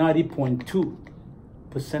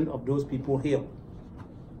 90.2% of those people healed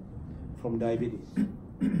from diabetes.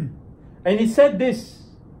 And he said this.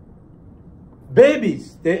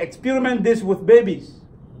 Babies, they experiment this with babies,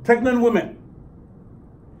 pregnant women.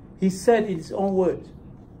 He said in his own words,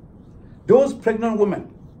 those pregnant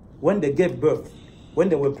women, when they gave birth, when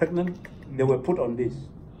they were pregnant, they were put on this.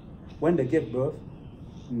 When they gave birth,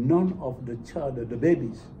 none of the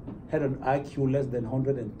babies had an IQ less than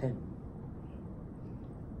 110.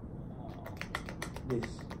 This.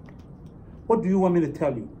 What do you want me to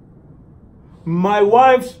tell you? My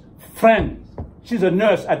wife's friend, she's a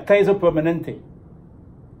nurse at Kaiser Permanente.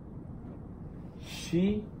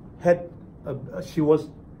 She was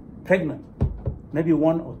pregnant, maybe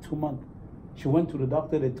 1 or 2 months. She went to the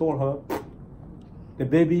doctor, they told her, the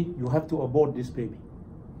baby, you have to abort this baby.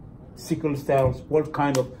 Sickle cells, all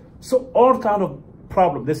kind of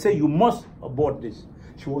problem. They say you must abort this.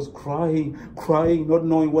 She was crying, not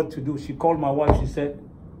knowing what to do. She called my wife. She said,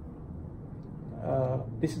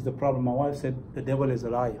 this is the problem. My wife said, the devil is a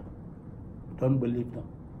liar. Don't believe them.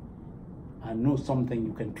 I know something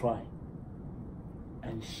you can try.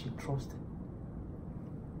 And she trusted.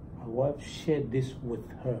 My wife shared this with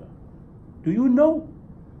her. Do you know,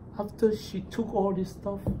 after she took all this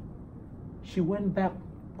stuff, she went back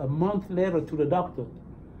a month later to the doctor.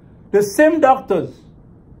 The same doctors.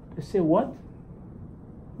 They say, what?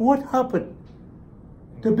 What happened?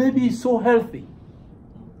 The baby is so healthy.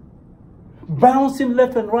 Bouncing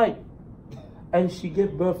left and right. And she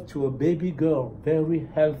gave birth to a baby girl, very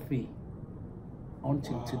healthy.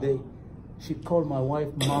 Until today. She called my wife,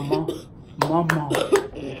 Mama, Mama,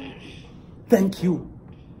 thank you.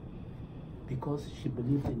 Because she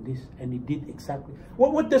believed in this and it did exactly.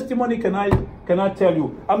 What testimony can I tell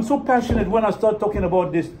you? I'm so passionate when I start talking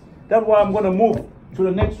about this. That's why I'm going to move to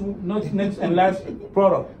the next and last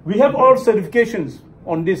product. We have all certifications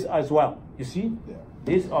on this as well. You see?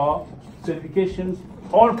 These are certifications,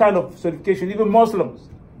 all kind of certifications, even Muslims.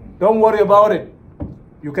 Don't worry about it.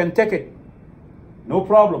 You can take it. No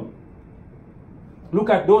problem. Look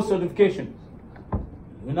at those certifications.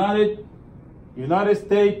 United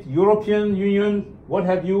States, European Union, what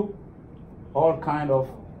have you, all kind of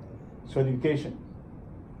certification.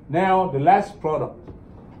 Now, the last product.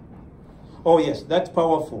 Oh yes, that's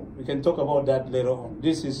powerful. We can talk about that later on.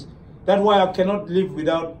 That's why I cannot live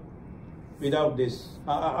without this.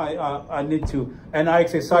 I need to, and I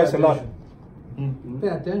exercise a lot. Pay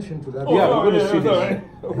attention to that. Yeah, we're going to see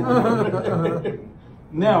this.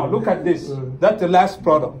 Now, look at this. That's the last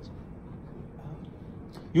product.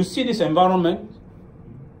 You see this environment?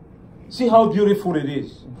 See how beautiful it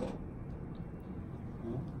is.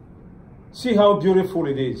 See how beautiful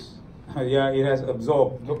it is. Yeah, it has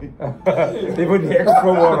absorbed. Even the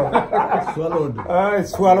extra water. Swallowed. It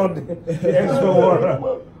swallowed the extra water.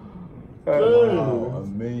 Wow,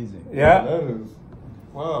 amazing. Yeah. That is,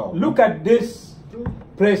 wow. Look at this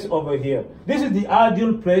place over here. This is the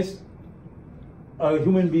ideal place a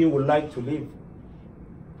human being would like to live.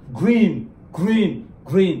 Green, green,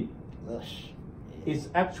 green. It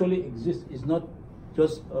actually exists. It's not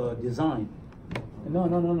just design.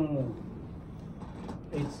 No.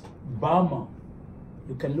 It's Burma.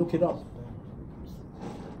 You can look it up.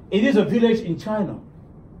 It is a village in China.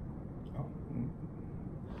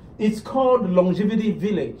 It's called Longevity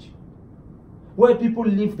Village, where people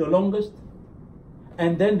live the longest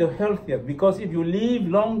and then the healthiest. Because if you live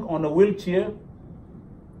long on a wheelchair,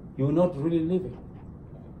 you're not really living.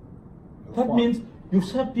 That means you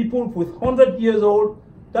have people with 100 years old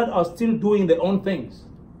that are still doing their own things.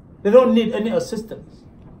 They don't need any assistance.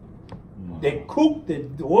 They cook, they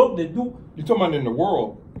work, they do. You're talking about in the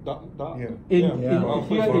world? Here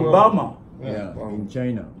in Burma. Yeah, in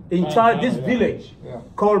China. In China, this village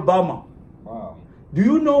called Burma. Wow. Do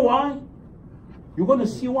you know why? You're going to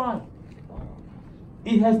see why.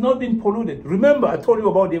 It has not been polluted. Remember, I told you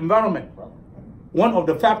about the environment. One of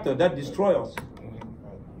the factors that destroy us.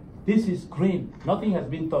 This is green. Nothing has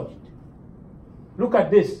been touched. Look at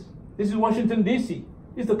this. This is Washington, D.C.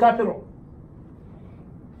 It's the capital.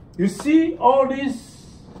 You see all this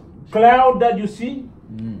cloud that you see?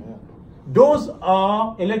 Those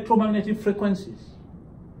are electromagnetic frequencies.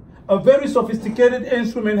 A very sophisticated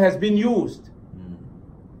instrument has been used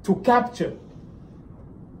to capture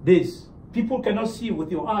this. People cannot see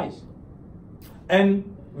with your eyes.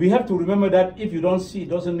 And we have to remember that if you don't see, it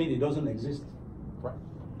doesn't mean it doesn't exist. Right.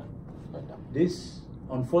 This,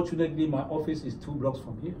 unfortunately, my office is 2 blocks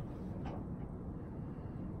from here.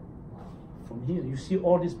 From here, you see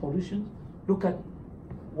all this pollution? Look at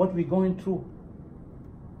what we're going through.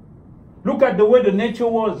 Look at the way the nature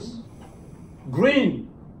was. Green.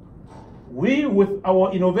 We, with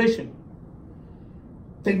our innovation,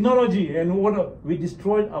 technology and water, we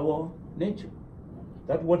destroyed our nature.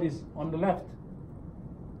 That's what is on the left.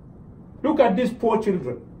 Look at these poor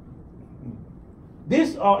children.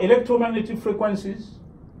 These are electromagnetic frequencies.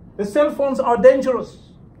 The cell phones are dangerous.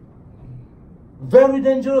 Very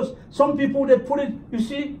dangerous. Some people, they put it, you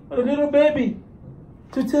see, a little baby.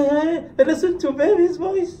 To say, hey, listen to baby's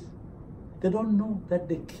voice. They don't know that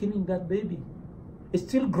they're killing that baby. It's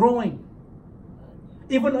still growing.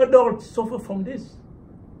 Even adults suffer from this.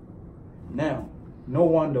 Now, no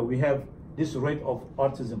wonder we have this rate of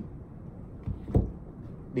autism.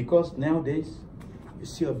 Because nowadays, you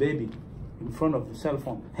see a baby in front of the cell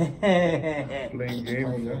phone. Playing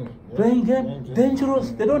games. Playing games,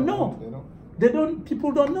 dangerous. They don't know.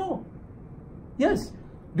 People don't know. Yes.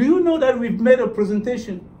 Do you know that we've made a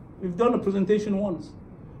presentation? We've done a presentation once,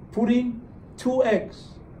 putting 2 eggs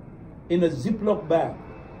in a Ziploc bag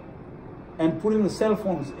and put in the cell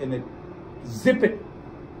phones in it, zip it,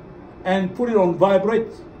 and put it on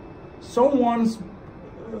vibrate. Someone's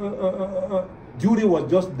duty was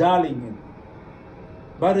just dialing in.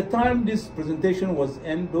 By the time this presentation was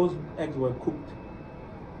end, those eggs were cooked.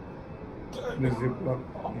 In a Ziploc.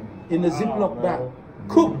 In a Ziploc bag.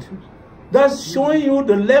 Cooked. That's showing you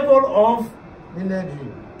the level of, Energy.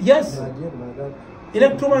 yes, Imagine like that.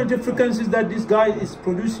 electromagnetic frequencies that this guy is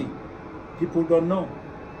producing. People don't know.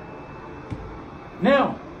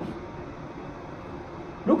 Now,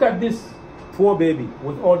 look at this poor baby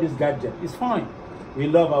with all this gadget. It's fine. We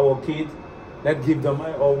love our kids. Let's give them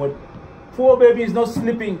all what. Poor baby is not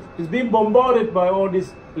sleeping. He's being bombarded by all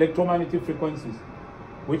these electromagnetic frequencies,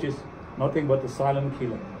 which is nothing but a silent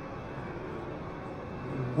killer.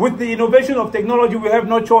 With the innovation of technology, we have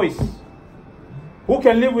no choice. Who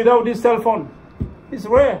can live without this cell phone? It's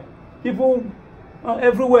rare. People are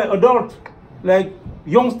everywhere, adult, like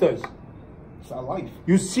youngsters. It's our life.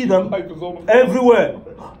 You see them Life is on the floor. everywhere.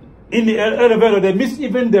 In the elevator, they miss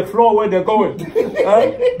even the floor where they're going.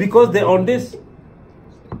 Because they're on this.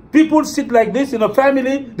 People sit like this in a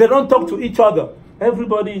family, they don't talk to each other.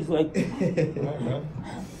 Everybody is like... Hey, man.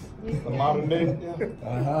 The modern day.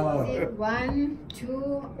 Say 1,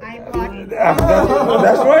 2, iPod.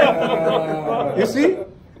 That's right. You see?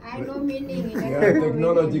 I know meaning in Yeah, that.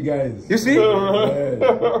 technology guys. You see?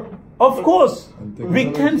 Yeah. Of course, And we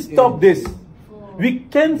technology can't stop is- this. We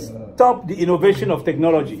can't stop the innovation of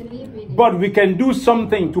technology. But we can do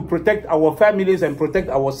something to protect our families and protect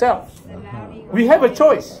ourselves. We have a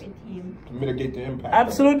choice. To mitigate the impact.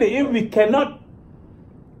 Absolutely. If we cannot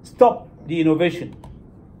stop the innovation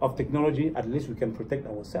of technology, at least we can protect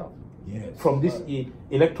ourselves Yes. from these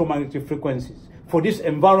electromagnetic frequencies, for this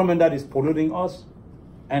environment that is polluting us.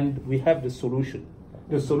 And we have the solution.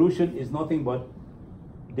 The solution is nothing but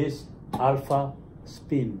this alpha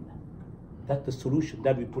spin. That's the solution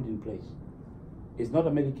that we put in place. It's not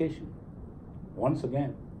a medication. Once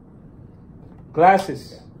again,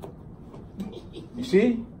 glasses. You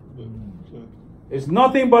see? It's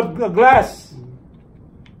nothing but a glass,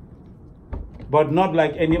 but not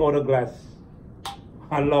like any other glass.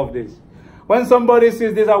 I love this. When somebody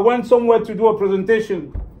says this, I went somewhere to do a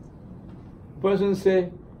presentation. Person say,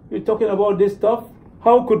 "You're talking about this stuff?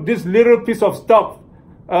 How could this little piece of stuff,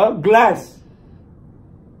 glass,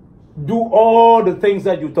 do all the things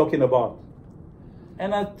that you're talking about?"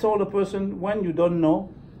 And I told the person, when you don't know,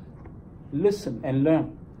 listen and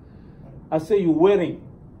learn. I say, you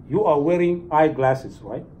are wearing eyeglasses,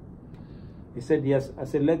 right? He said, yes. I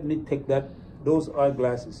said, let me take those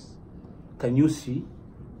eyeglasses. Can you see?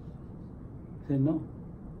 He said, no.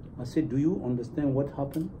 I said, do you understand what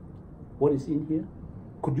happened? What is in here?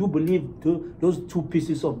 Could you believe those 2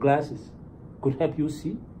 pieces of glasses could help you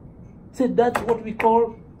see? He said, that's what we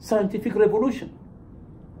call scientific revolution.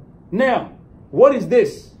 Now, what is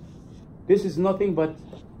this? This is nothing but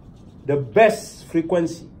the best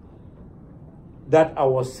frequency that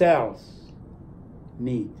our cells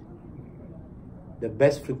need. The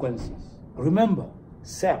best frequencies. Remember,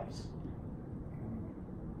 cells.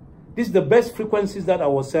 This is the best frequencies that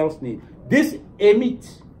our cells need. This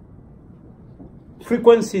emits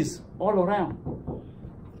frequencies all around.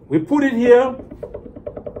 We put it here.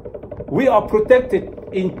 We are protected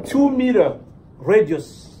in 2-meter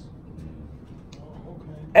radius.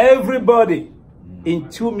 Everybody in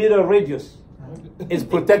 2-meter radius is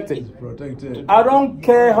protected. Protected. I don't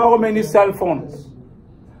care how many cell phones,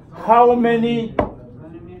 how many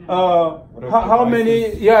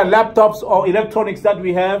laptops or electronics that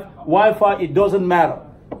we have, Wi-Fi, it doesn't matter.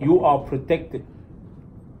 You are protected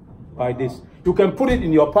by this. You can put it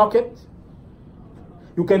in your pocket.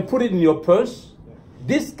 You can put it in your purse.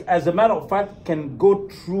 This, as a matter of fact, can go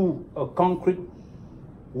through a concrete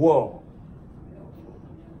wall.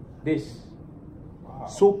 This.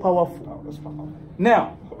 So powerful. That's powerful.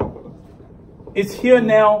 Now, it's here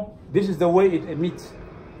now. This is the way it emits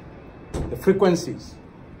the frequencies.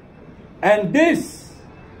 And this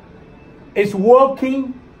is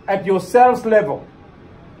working at your cells level.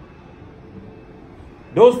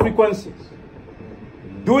 Those frequencies.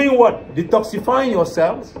 Doing what? Detoxifying your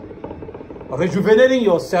cells, rejuvenating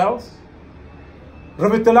your cells,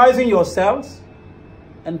 revitalizing your cells,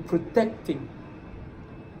 and protecting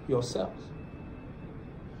your cells.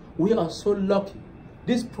 We are so lucky.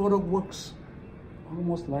 This product works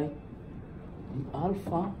almost like the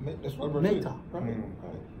alpha That's what we're meta. Right.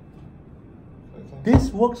 Right.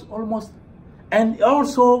 This works almost, and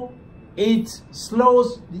also it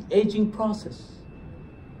slows the aging process.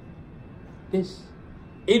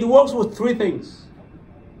 It works with 3 things.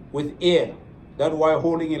 With air, That's why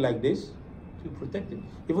holding it like this, to protect it.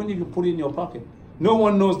 Even if you put it in your pocket, no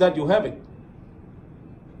one knows that you have it.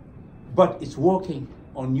 But it's working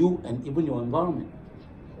on you and even your environment.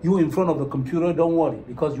 You in front of the computer, don't worry,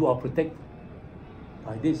 because you are protected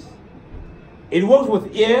by this. It works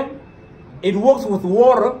with air, it works with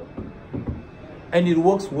water, and it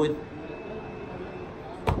works with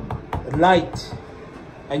light.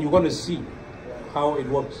 And you're going to see how it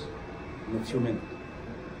works in a few minutes.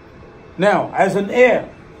 Now, as an air,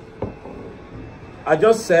 I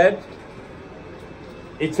just said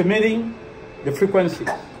it's emitting the frequencies.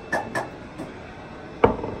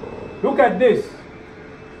 Look at this.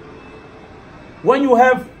 When you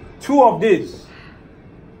have two of these,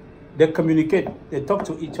 they communicate, they talk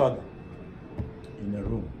to each other. In a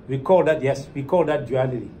room. We call that, yes, we call that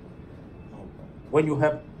duality. When you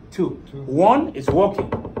have two. One is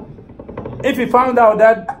working. If we found out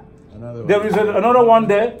that there is another one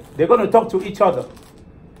there, they're going to talk to each other.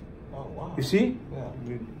 Oh, wow. You see? Yeah.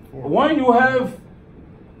 When you have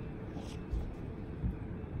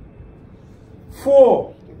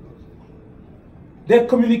four, they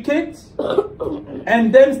communicate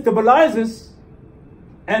and then stabilizes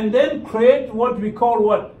and then create what we call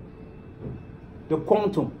what? The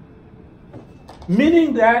quantum.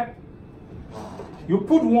 Meaning that you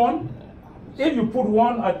put one, if you put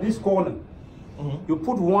one at this corner, you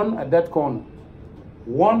put one at that corner,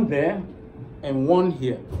 one there and one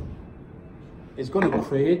here, it's going to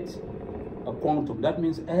create a quantum. That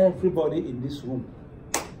means everybody in this room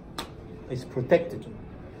is protected.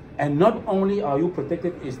 And not only are you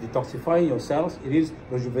protected, it's detoxifying your cells, it is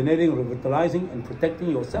rejuvenating, revitalizing, and protecting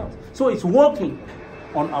your cells. So it's working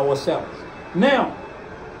on our cells. Now,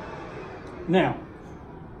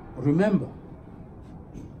 remember,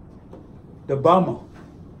 the Burma,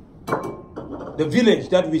 the village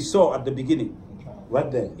that we saw at the beginning, right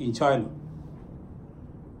there in China,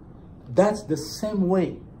 that's the same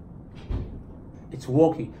way it's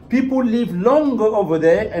working. People live longer over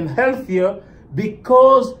there and healthier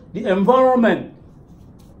because the environment,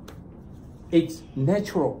 it's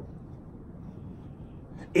natural.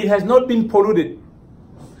 It has not been polluted.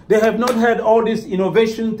 They have not had all this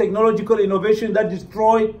innovation, technological innovation that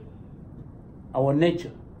destroy our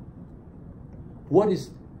nature. What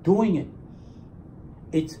is doing it?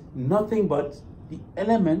 It's nothing but the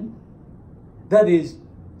element that is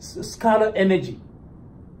scalar energy.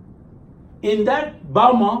 In that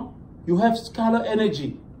Burma, you have scalar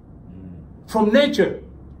energy from nature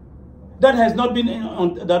that has not been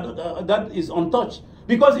that is untouched,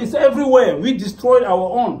 because it's everywhere. We destroyed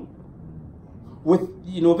our own with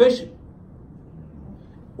innovation.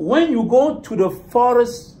 When you go to the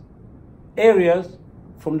forest areas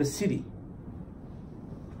from the city,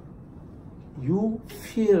 you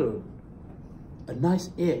feel a nice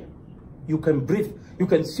air. You can breathe. You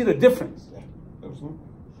can see the difference. Absolutely.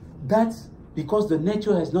 That's because the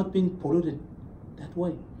nature has not been polluted that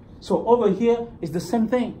way. So over here is the same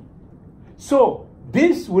thing. So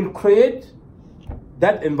this will create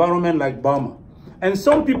that environment like Burma. And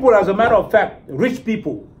some people, as a matter of fact, rich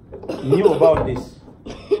people, knew about this.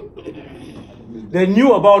 They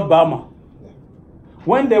knew about Burma.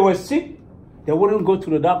 When they were sick, they wouldn't go to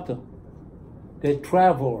the doctor. They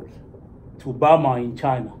traveled to Burma in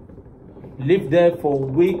China, lived there for a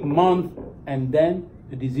week, month, and then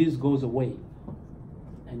the disease goes away.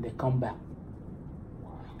 And they come back.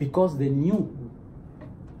 Because they knew.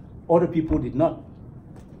 Other people did not.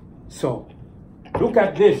 So, look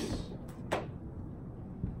at this.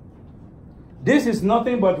 This is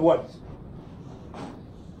nothing but what?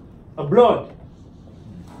 A blood.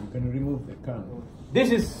 You can remove the can.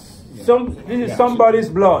 This is somebody's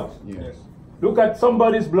blood. Yes. Look at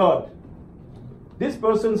somebody's blood. This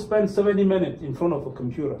person spent 70 minutes in front of a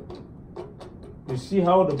computer. You see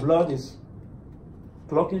how the blood is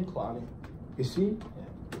clotting? You see?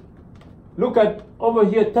 Look at over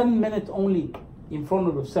here, 10 minutes only in front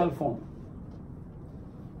of the cell phone.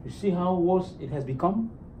 You see how worse it has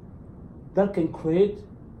become? That can create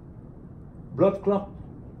blood clot.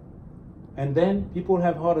 And then people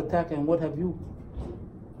have heart attack and what have you.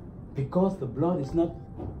 Because the blood is not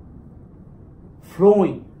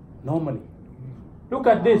flowing normally. Look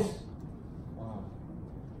at this.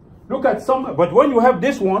 Look at some, but when you have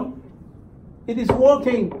this one, it is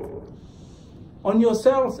working on your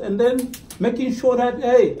cells and then making sure that,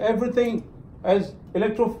 hey, everything as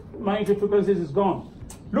electromagnetic frequencies is gone.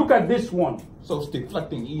 Look at this one. So it's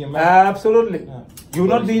deflecting EMF. Absolutely. Yeah. You're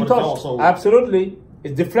not being touched. Also, absolutely.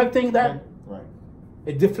 It's deflecting that. Right.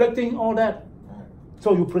 It's deflecting all that. Right.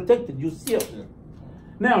 So you protect it, you seal. Yeah.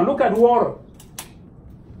 Now look at water.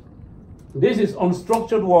 This is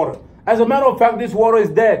unstructured water. As a matter of fact, this water is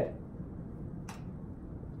dead.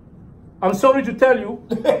 I'm sorry to tell you.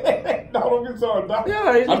 No, don't get sorry. No. Yeah,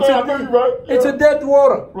 I know you right. It's Yeah. a dead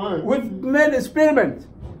water. Right. We've made experiments.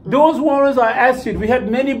 Those waters are acid. We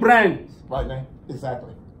had many brands. Right now,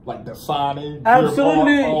 exactly. Like Dasani.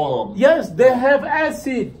 Absolutely. All of them. Yes, they have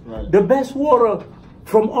acid. Right. The best water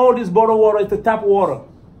from all this bottled water is the tap water.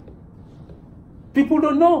 People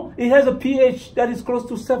don't know. It has a pH that is close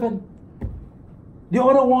to 7. The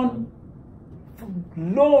other one,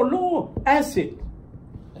 low acid.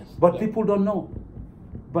 But people don't know.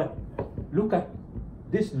 But look at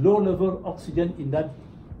this low level oxygen in that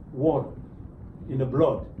water, in the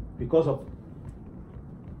blood, because of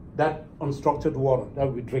that unstructured water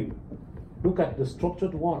that we drink. Look at the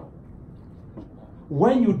structured water.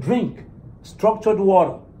 When you drink structured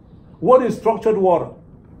water, what is structured water?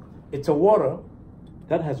 It's a water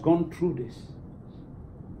that has gone through this.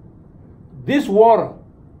 This water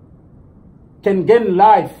can gain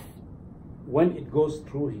life when it goes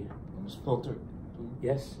through here. It's filtered.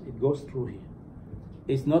 Yes, it goes through here.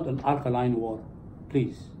 It's not an alkaline water.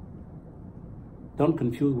 Please, don't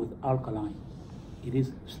confuse with alkaline. It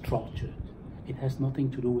is structured. It has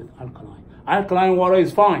nothing to do with alkaline. Alkaline water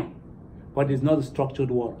is fine, but it's not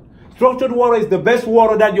structured water. Structured water is the best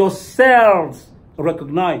water that your cells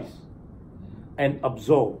recognize and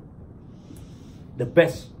absorb. The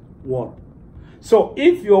best water. So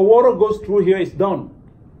if your water goes through here, it's done.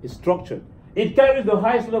 It's structured. It carries the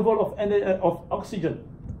highest level of oxygen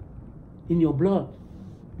in your blood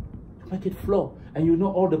to make it flow. And you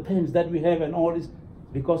know all the pains that we have and all this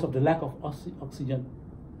because of the lack of oxygen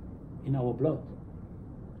in our blood.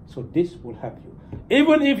 So this will help you.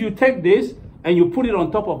 Even if you take this and you put it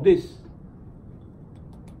on top of this,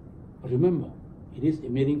 remember, it is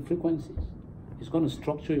emitting frequencies. It's going to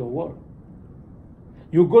structure your water.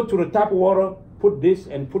 You go to the tap water, put this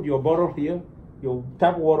and put your bottle here. Your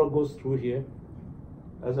tap water goes through here.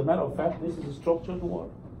 As a matter of fact, this is structured water.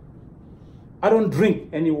 I don't drink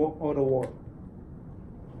any other water.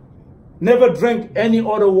 Never drink any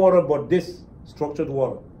other water but this structured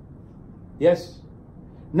water. Yes.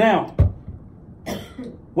 Now,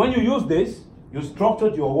 when you use this, you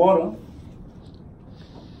structured your water.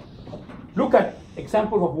 Look at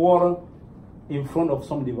examples of water in front of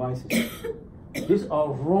some devices. These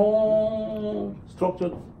are wrong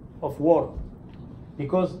structure of water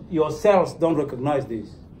because your cells don't recognize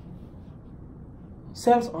this.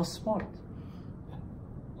 Cells are smart.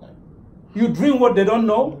 You drink what they don't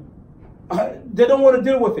know. They don't want to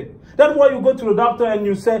deal with it. That's why you go to the doctor and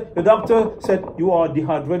you say, the doctor said, you are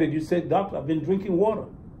dehydrated. You say, doctor, I've been drinking water.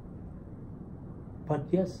 But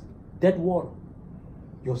yes, dead water.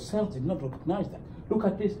 Your cells did not recognize that. Look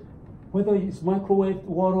at this. Whether it's microwave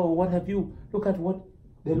water or what have you, look at what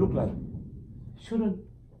they look like.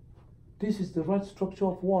 This is the right structure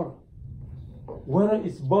of water. Whether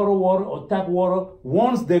it's bottled water or tap water,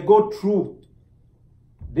 once they go through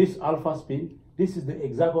this alpha spin, this is the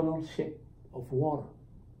hexagonal shape of water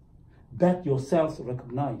that your cells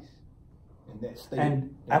recognize.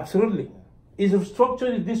 And absolutely, it's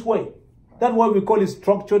structured this way. That's why we call it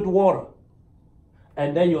structured water.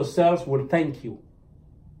 And then your cells will thank you.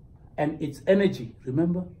 And it's energy,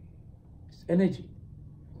 remember? It's energy.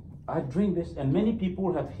 I drink this, and many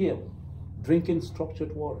people have healed drinking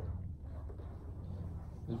structured water.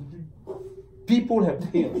 People have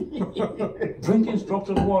healed drinking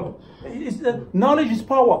structured water. Knowledge is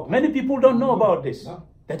power. Many people don't know about this.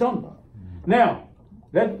 They don't know. Now,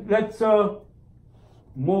 let's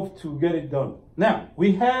move to get it done. Now,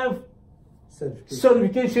 we have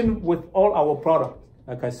certification with all our products,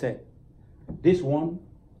 like I said. This one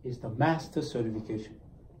is the master certification.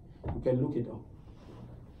 You can look it up.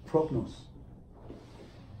 Prognos.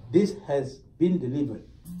 This has been delivered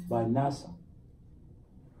by NASA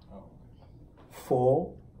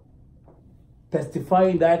for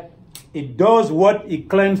testifying that it does what it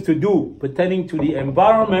claims to do pertaining to the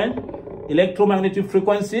environment, electromagnetic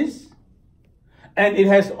frequencies, and it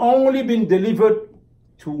has only been delivered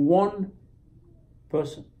to one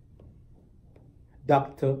person,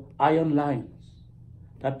 Dr. Ian Lyons,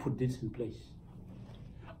 that put this in place.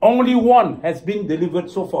 Only one has been delivered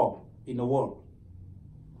so far in the world,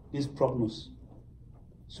 this Prognos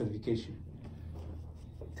certification,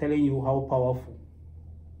 telling you how powerful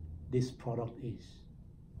this product is.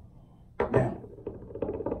 Now,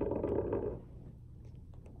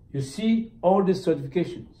 you see all these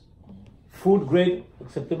certifications, food grade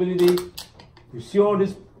acceptability, you see all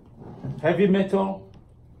this heavy metal,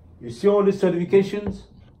 you see all these certifications.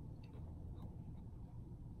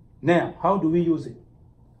 Now, how do we use it?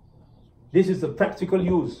 This is the practical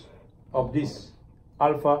use of this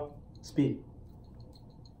alpha speed.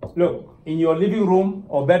 Look, in your living room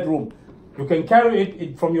or bedroom, you can carry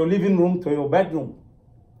it from your living room to your bedroom.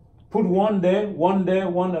 Put one there, one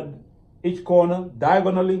at each corner,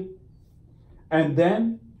 diagonally, and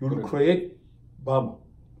then you'll create bubble.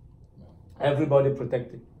 Everybody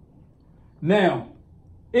protected. Now,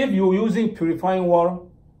 if you're using purifying water,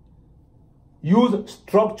 use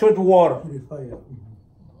structured water. Purifier.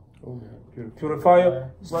 Oh, yeah.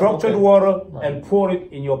 Purifier, structured water, and pour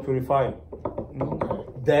it in your purifier.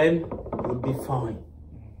 Then you'll be fine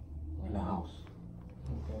in the house.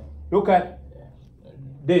 Look at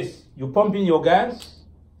this. You pump in your gas.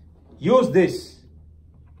 Use this.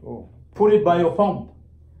 Oh. Put it by your pump.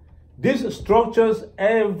 This structures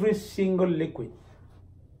every single liquid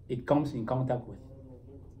it comes in contact with.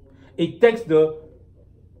 It takes the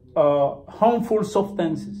harmful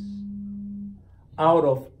substances out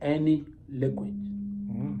of any liquid.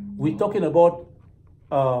 We're talking about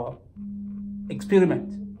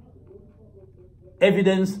experiment,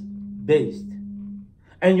 evidence-based.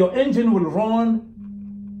 And your engine will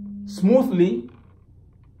run smoothly,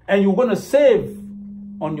 and you're going to save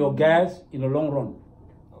on your gas in the long run.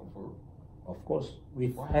 Of course,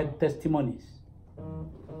 we've had testimonies.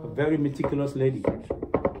 A very meticulous lady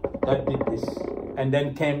that did this and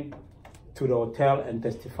then came to the hotel and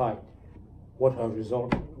testified what her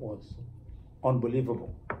result was.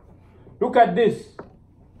 Unbelievable. Look at this.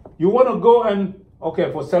 You want to go and,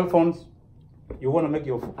 okay, for cell phones, you want to make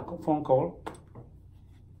your phone call.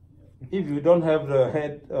 If you don't have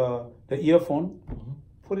the earphone,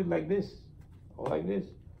 put it like this or like this.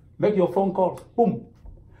 Make your phone call. Boom.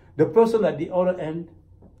 The person at the other end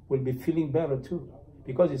will be feeling better too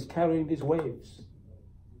because it's carrying these waves.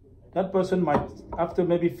 That person might, after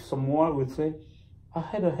maybe some more, will say, I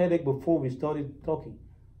had a headache before we started talking,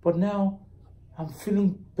 but now I'm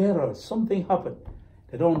feeling better. Something happened.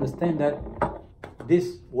 They don't understand that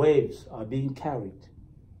these waves are being carried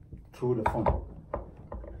through the phone.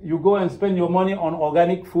 You go and spend your money on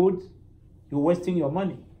organic food, you're wasting your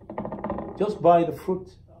money. Just buy the fruit.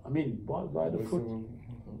 I mean, buy the fruit.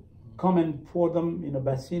 Come and pour them in a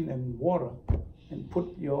basin and water and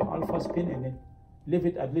put your alpha spin in it. Leave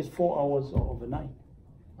it at least 4 hours overnight.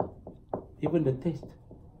 Even the taste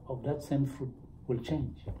of that same fruit will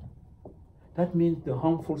change. That means the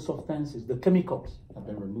harmful substances, the chemicals,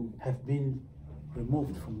 have been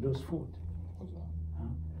removed from those food.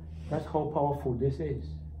 That's how powerful this is.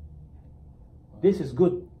 This is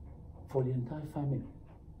good for the entire family.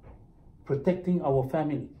 Protecting our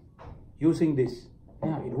family using this.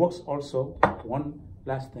 Now, it works also, one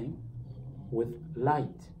last thing, with light.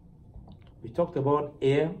 We talked about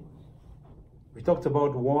air. We talked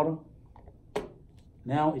about water.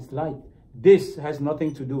 Now it's light. This has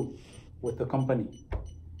nothing to do with the company.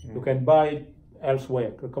 You can buy it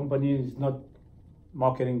elsewhere. The company is not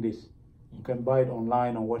marketing this. You can buy it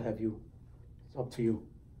online or what have you. It's up to you.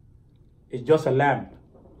 It's just a lamp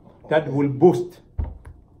that will boost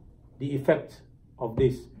the effect of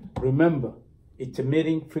this. Remember, it's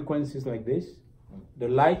emitting frequencies like this. The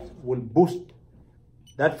light will boost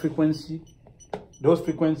that frequency, those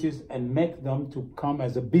frequencies, and make them to come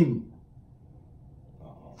as a beam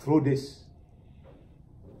through this,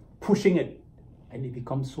 pushing it, and it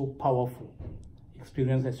becomes so powerful.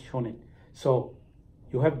 Experience has shown it. So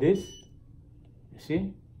you have this, you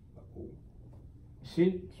see? You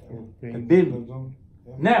see? The beam.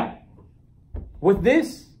 Now, with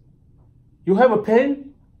this, you have a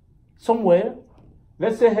pain somewhere.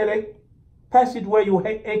 Let's say headache. Pass it where you're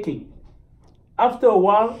aching. After a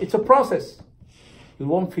while, it's a process. You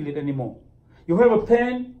won't feel it anymore. You have a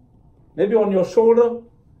pain, maybe on your shoulder.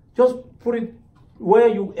 Just put it where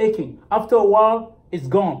you're aching. After a while, it's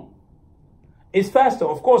gone. It's faster.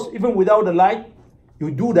 Of course, even without the light,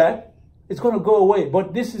 you do that, it's going to go away.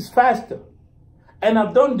 But this is faster. And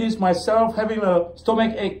I've done this myself, having a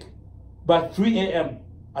stomach ache by 3 a.m.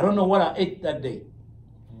 I don't know what I ate that day.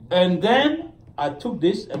 And then I took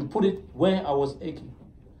this and put it where I was aching.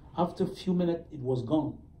 After a few minutes, it was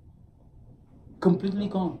gone. Completely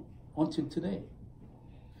gone until today.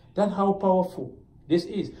 That's how powerful this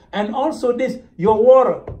is. And also this, your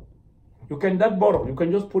water. You can, that bottle, you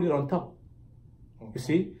can just put it on top. You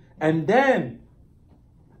see? And then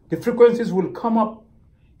the frequencies will come up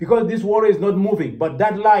because this water is not moving, but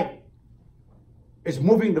that light is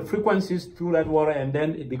moving the frequencies through that water, and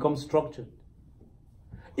then it becomes structured.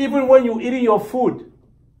 Even when you're eating your food,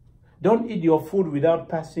 don't eat your food without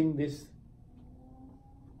passing this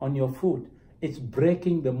on your food. It's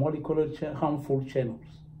breaking the molecular harmful channels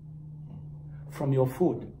from your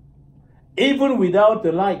food. Even without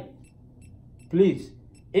the light, please,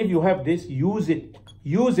 if you have this, use it.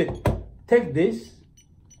 Use it. take this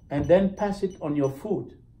and then pass it on your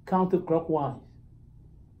food counterclockwise.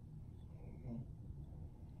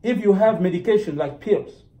 If you have medication like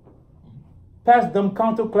pills, pass them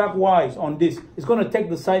counterclockwise on this. It's going to take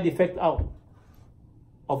the side effect out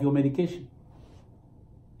of your medication.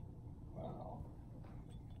 Wow.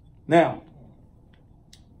 Now,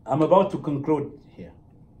 I'm about to conclude here.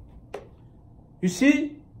 You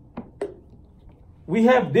see, we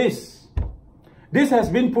have this. This has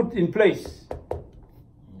been put in place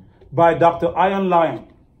by Dr. Iron Lion.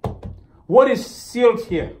 What is sealed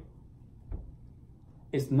here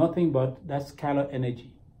is nothing but that scalar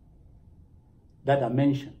energy that I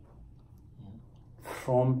mentioned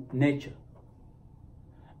from nature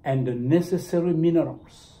and the necessary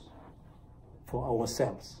minerals for our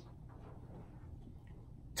cells.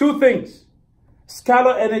 Two things: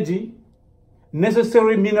 scalar energy,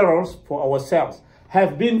 necessary minerals for our cells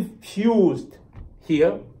have been fused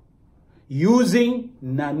here using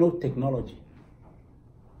nanotechnology.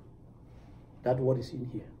 That's what is in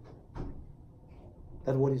here.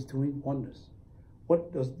 That's what is doing wonders.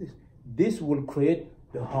 What does this? This will create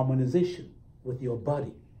the harmonization with your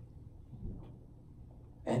body.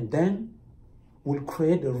 And then will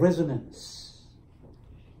create a resonance.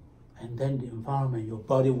 And then the environment, your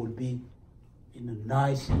body will be in a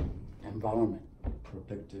nice environment.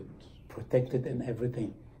 Protected. Protected and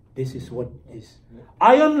everything. This is what is.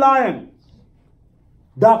 Iron Lion,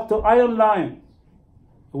 Dr. Iron Lion,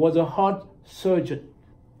 was a heart surgeon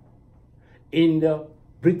in the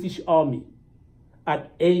British Army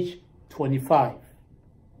at age 25.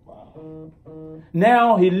 Wow.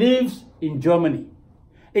 Now he lives in Germany.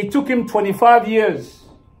 It took him 25 years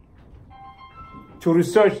to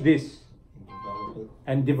research this Develop it.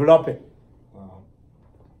 and develop it. Wow.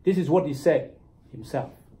 This is what he said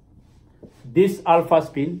himself. This alpha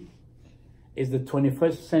spin is the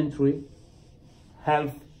 21st century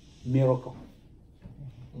health miracle.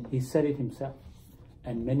 He said it himself,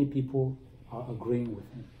 and many people are agreeing with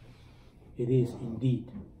him. It is indeed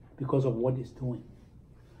because of what it's doing.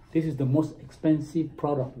 This is the most expensive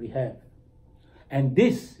product we have, and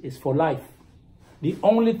this is for life. The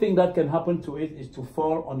only thing that can happen to it is to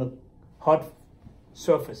fall on a hot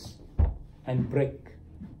surface and break.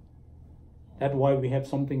 That's why we have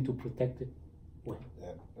something to protect it with.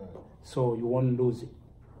 So you won't lose it.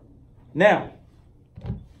 Now,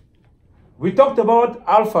 we talked about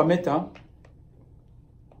alpha meta.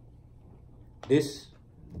 This,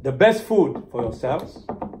 the best food for yourselves.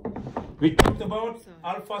 We talked about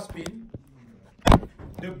alpha spin,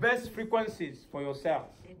 the best frequencies for yourselves.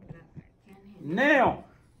 Now,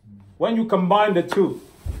 when you combine the two,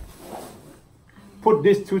 put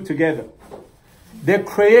these two together, they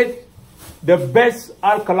create the best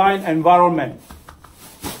alkaline environment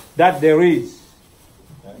that there is.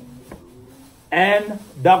 And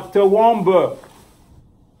Dr. Warburg,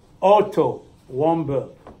 Otto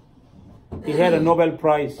Warburg, he had a Nobel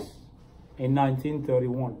Prize in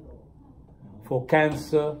 1931 for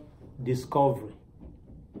cancer discovery.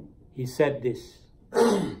 He said this: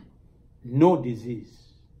 no disease,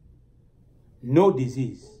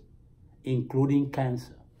 including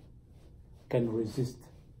cancer, can resist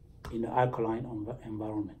in an alkaline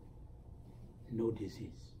environment. No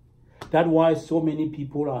disease. That's why so many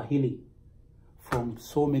people are healing from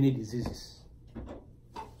so many diseases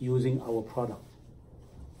using our product.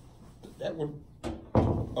 That would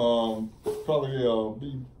probably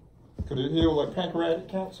be, could it heal like pancreatic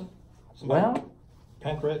cancer? Well,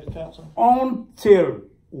 pancreatic cancer? Until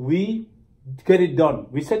we get it done.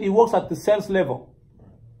 We said it works at the cells level.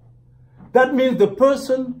 That means the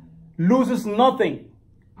person loses nothing.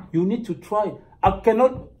 You need to try. I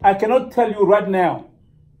cannot tell you right now.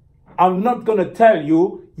 I'm not going to tell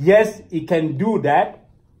you, yes, it can do that.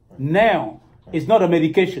 Now, it's not a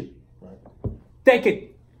medication. Take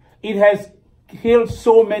it. It has healed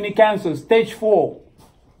so many cancers, stage 4.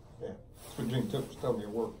 Yeah, Gene Tips tell me it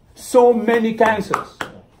worked. So many cancers.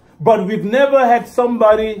 But we've never had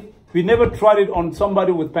somebody, we never tried it on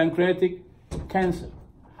somebody with pancreatic cancer.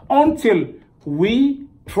 Until we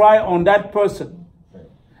try on that person.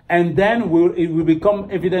 And then it will become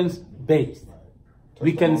evidence-based.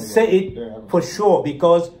 We can say it for sure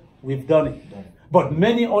because we've done it. But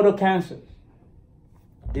many other cancers,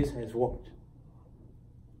 this has worked.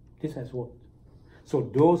 This has worked.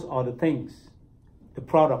 So those are the things, the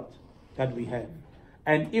product that we have.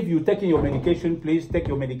 And if you're taking your medication, please take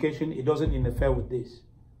your medication. It doesn't interfere with this.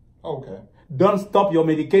 Okay. Don't stop your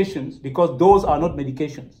medications because those are not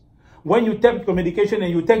medications. When you take your medication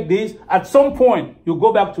and you take this, at some point, you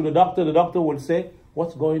go back to the doctor will say,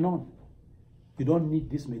 what's going on? You don't need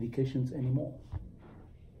these medications anymore.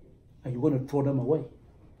 and you're going to throw them away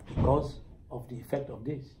because of the effect of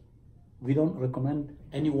this. We don't recommend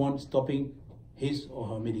anyone stopping his or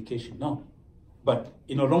her medication, no. But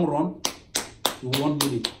in the long run, you won't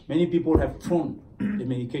need it. Many people have thrown the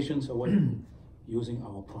medications away using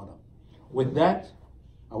our product. With that,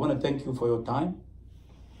 I want to thank you for your time,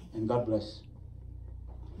 and God bless.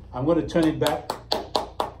 I'm going to turn it back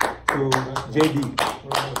to JD.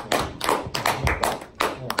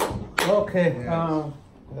 Okay.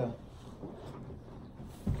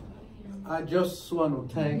 I just want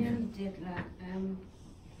to thank.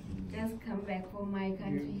 Just come back from my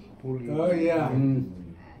country. Oh yeah.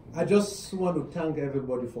 I just want to thank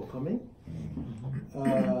everybody for coming.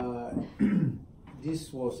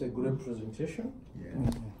 This was a great presentation.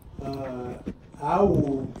 I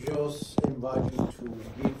will just invite you to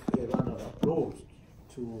give a round of applause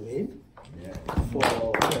to him for.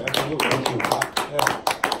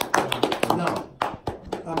 Now,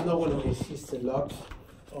 I'm not going to insist a lot.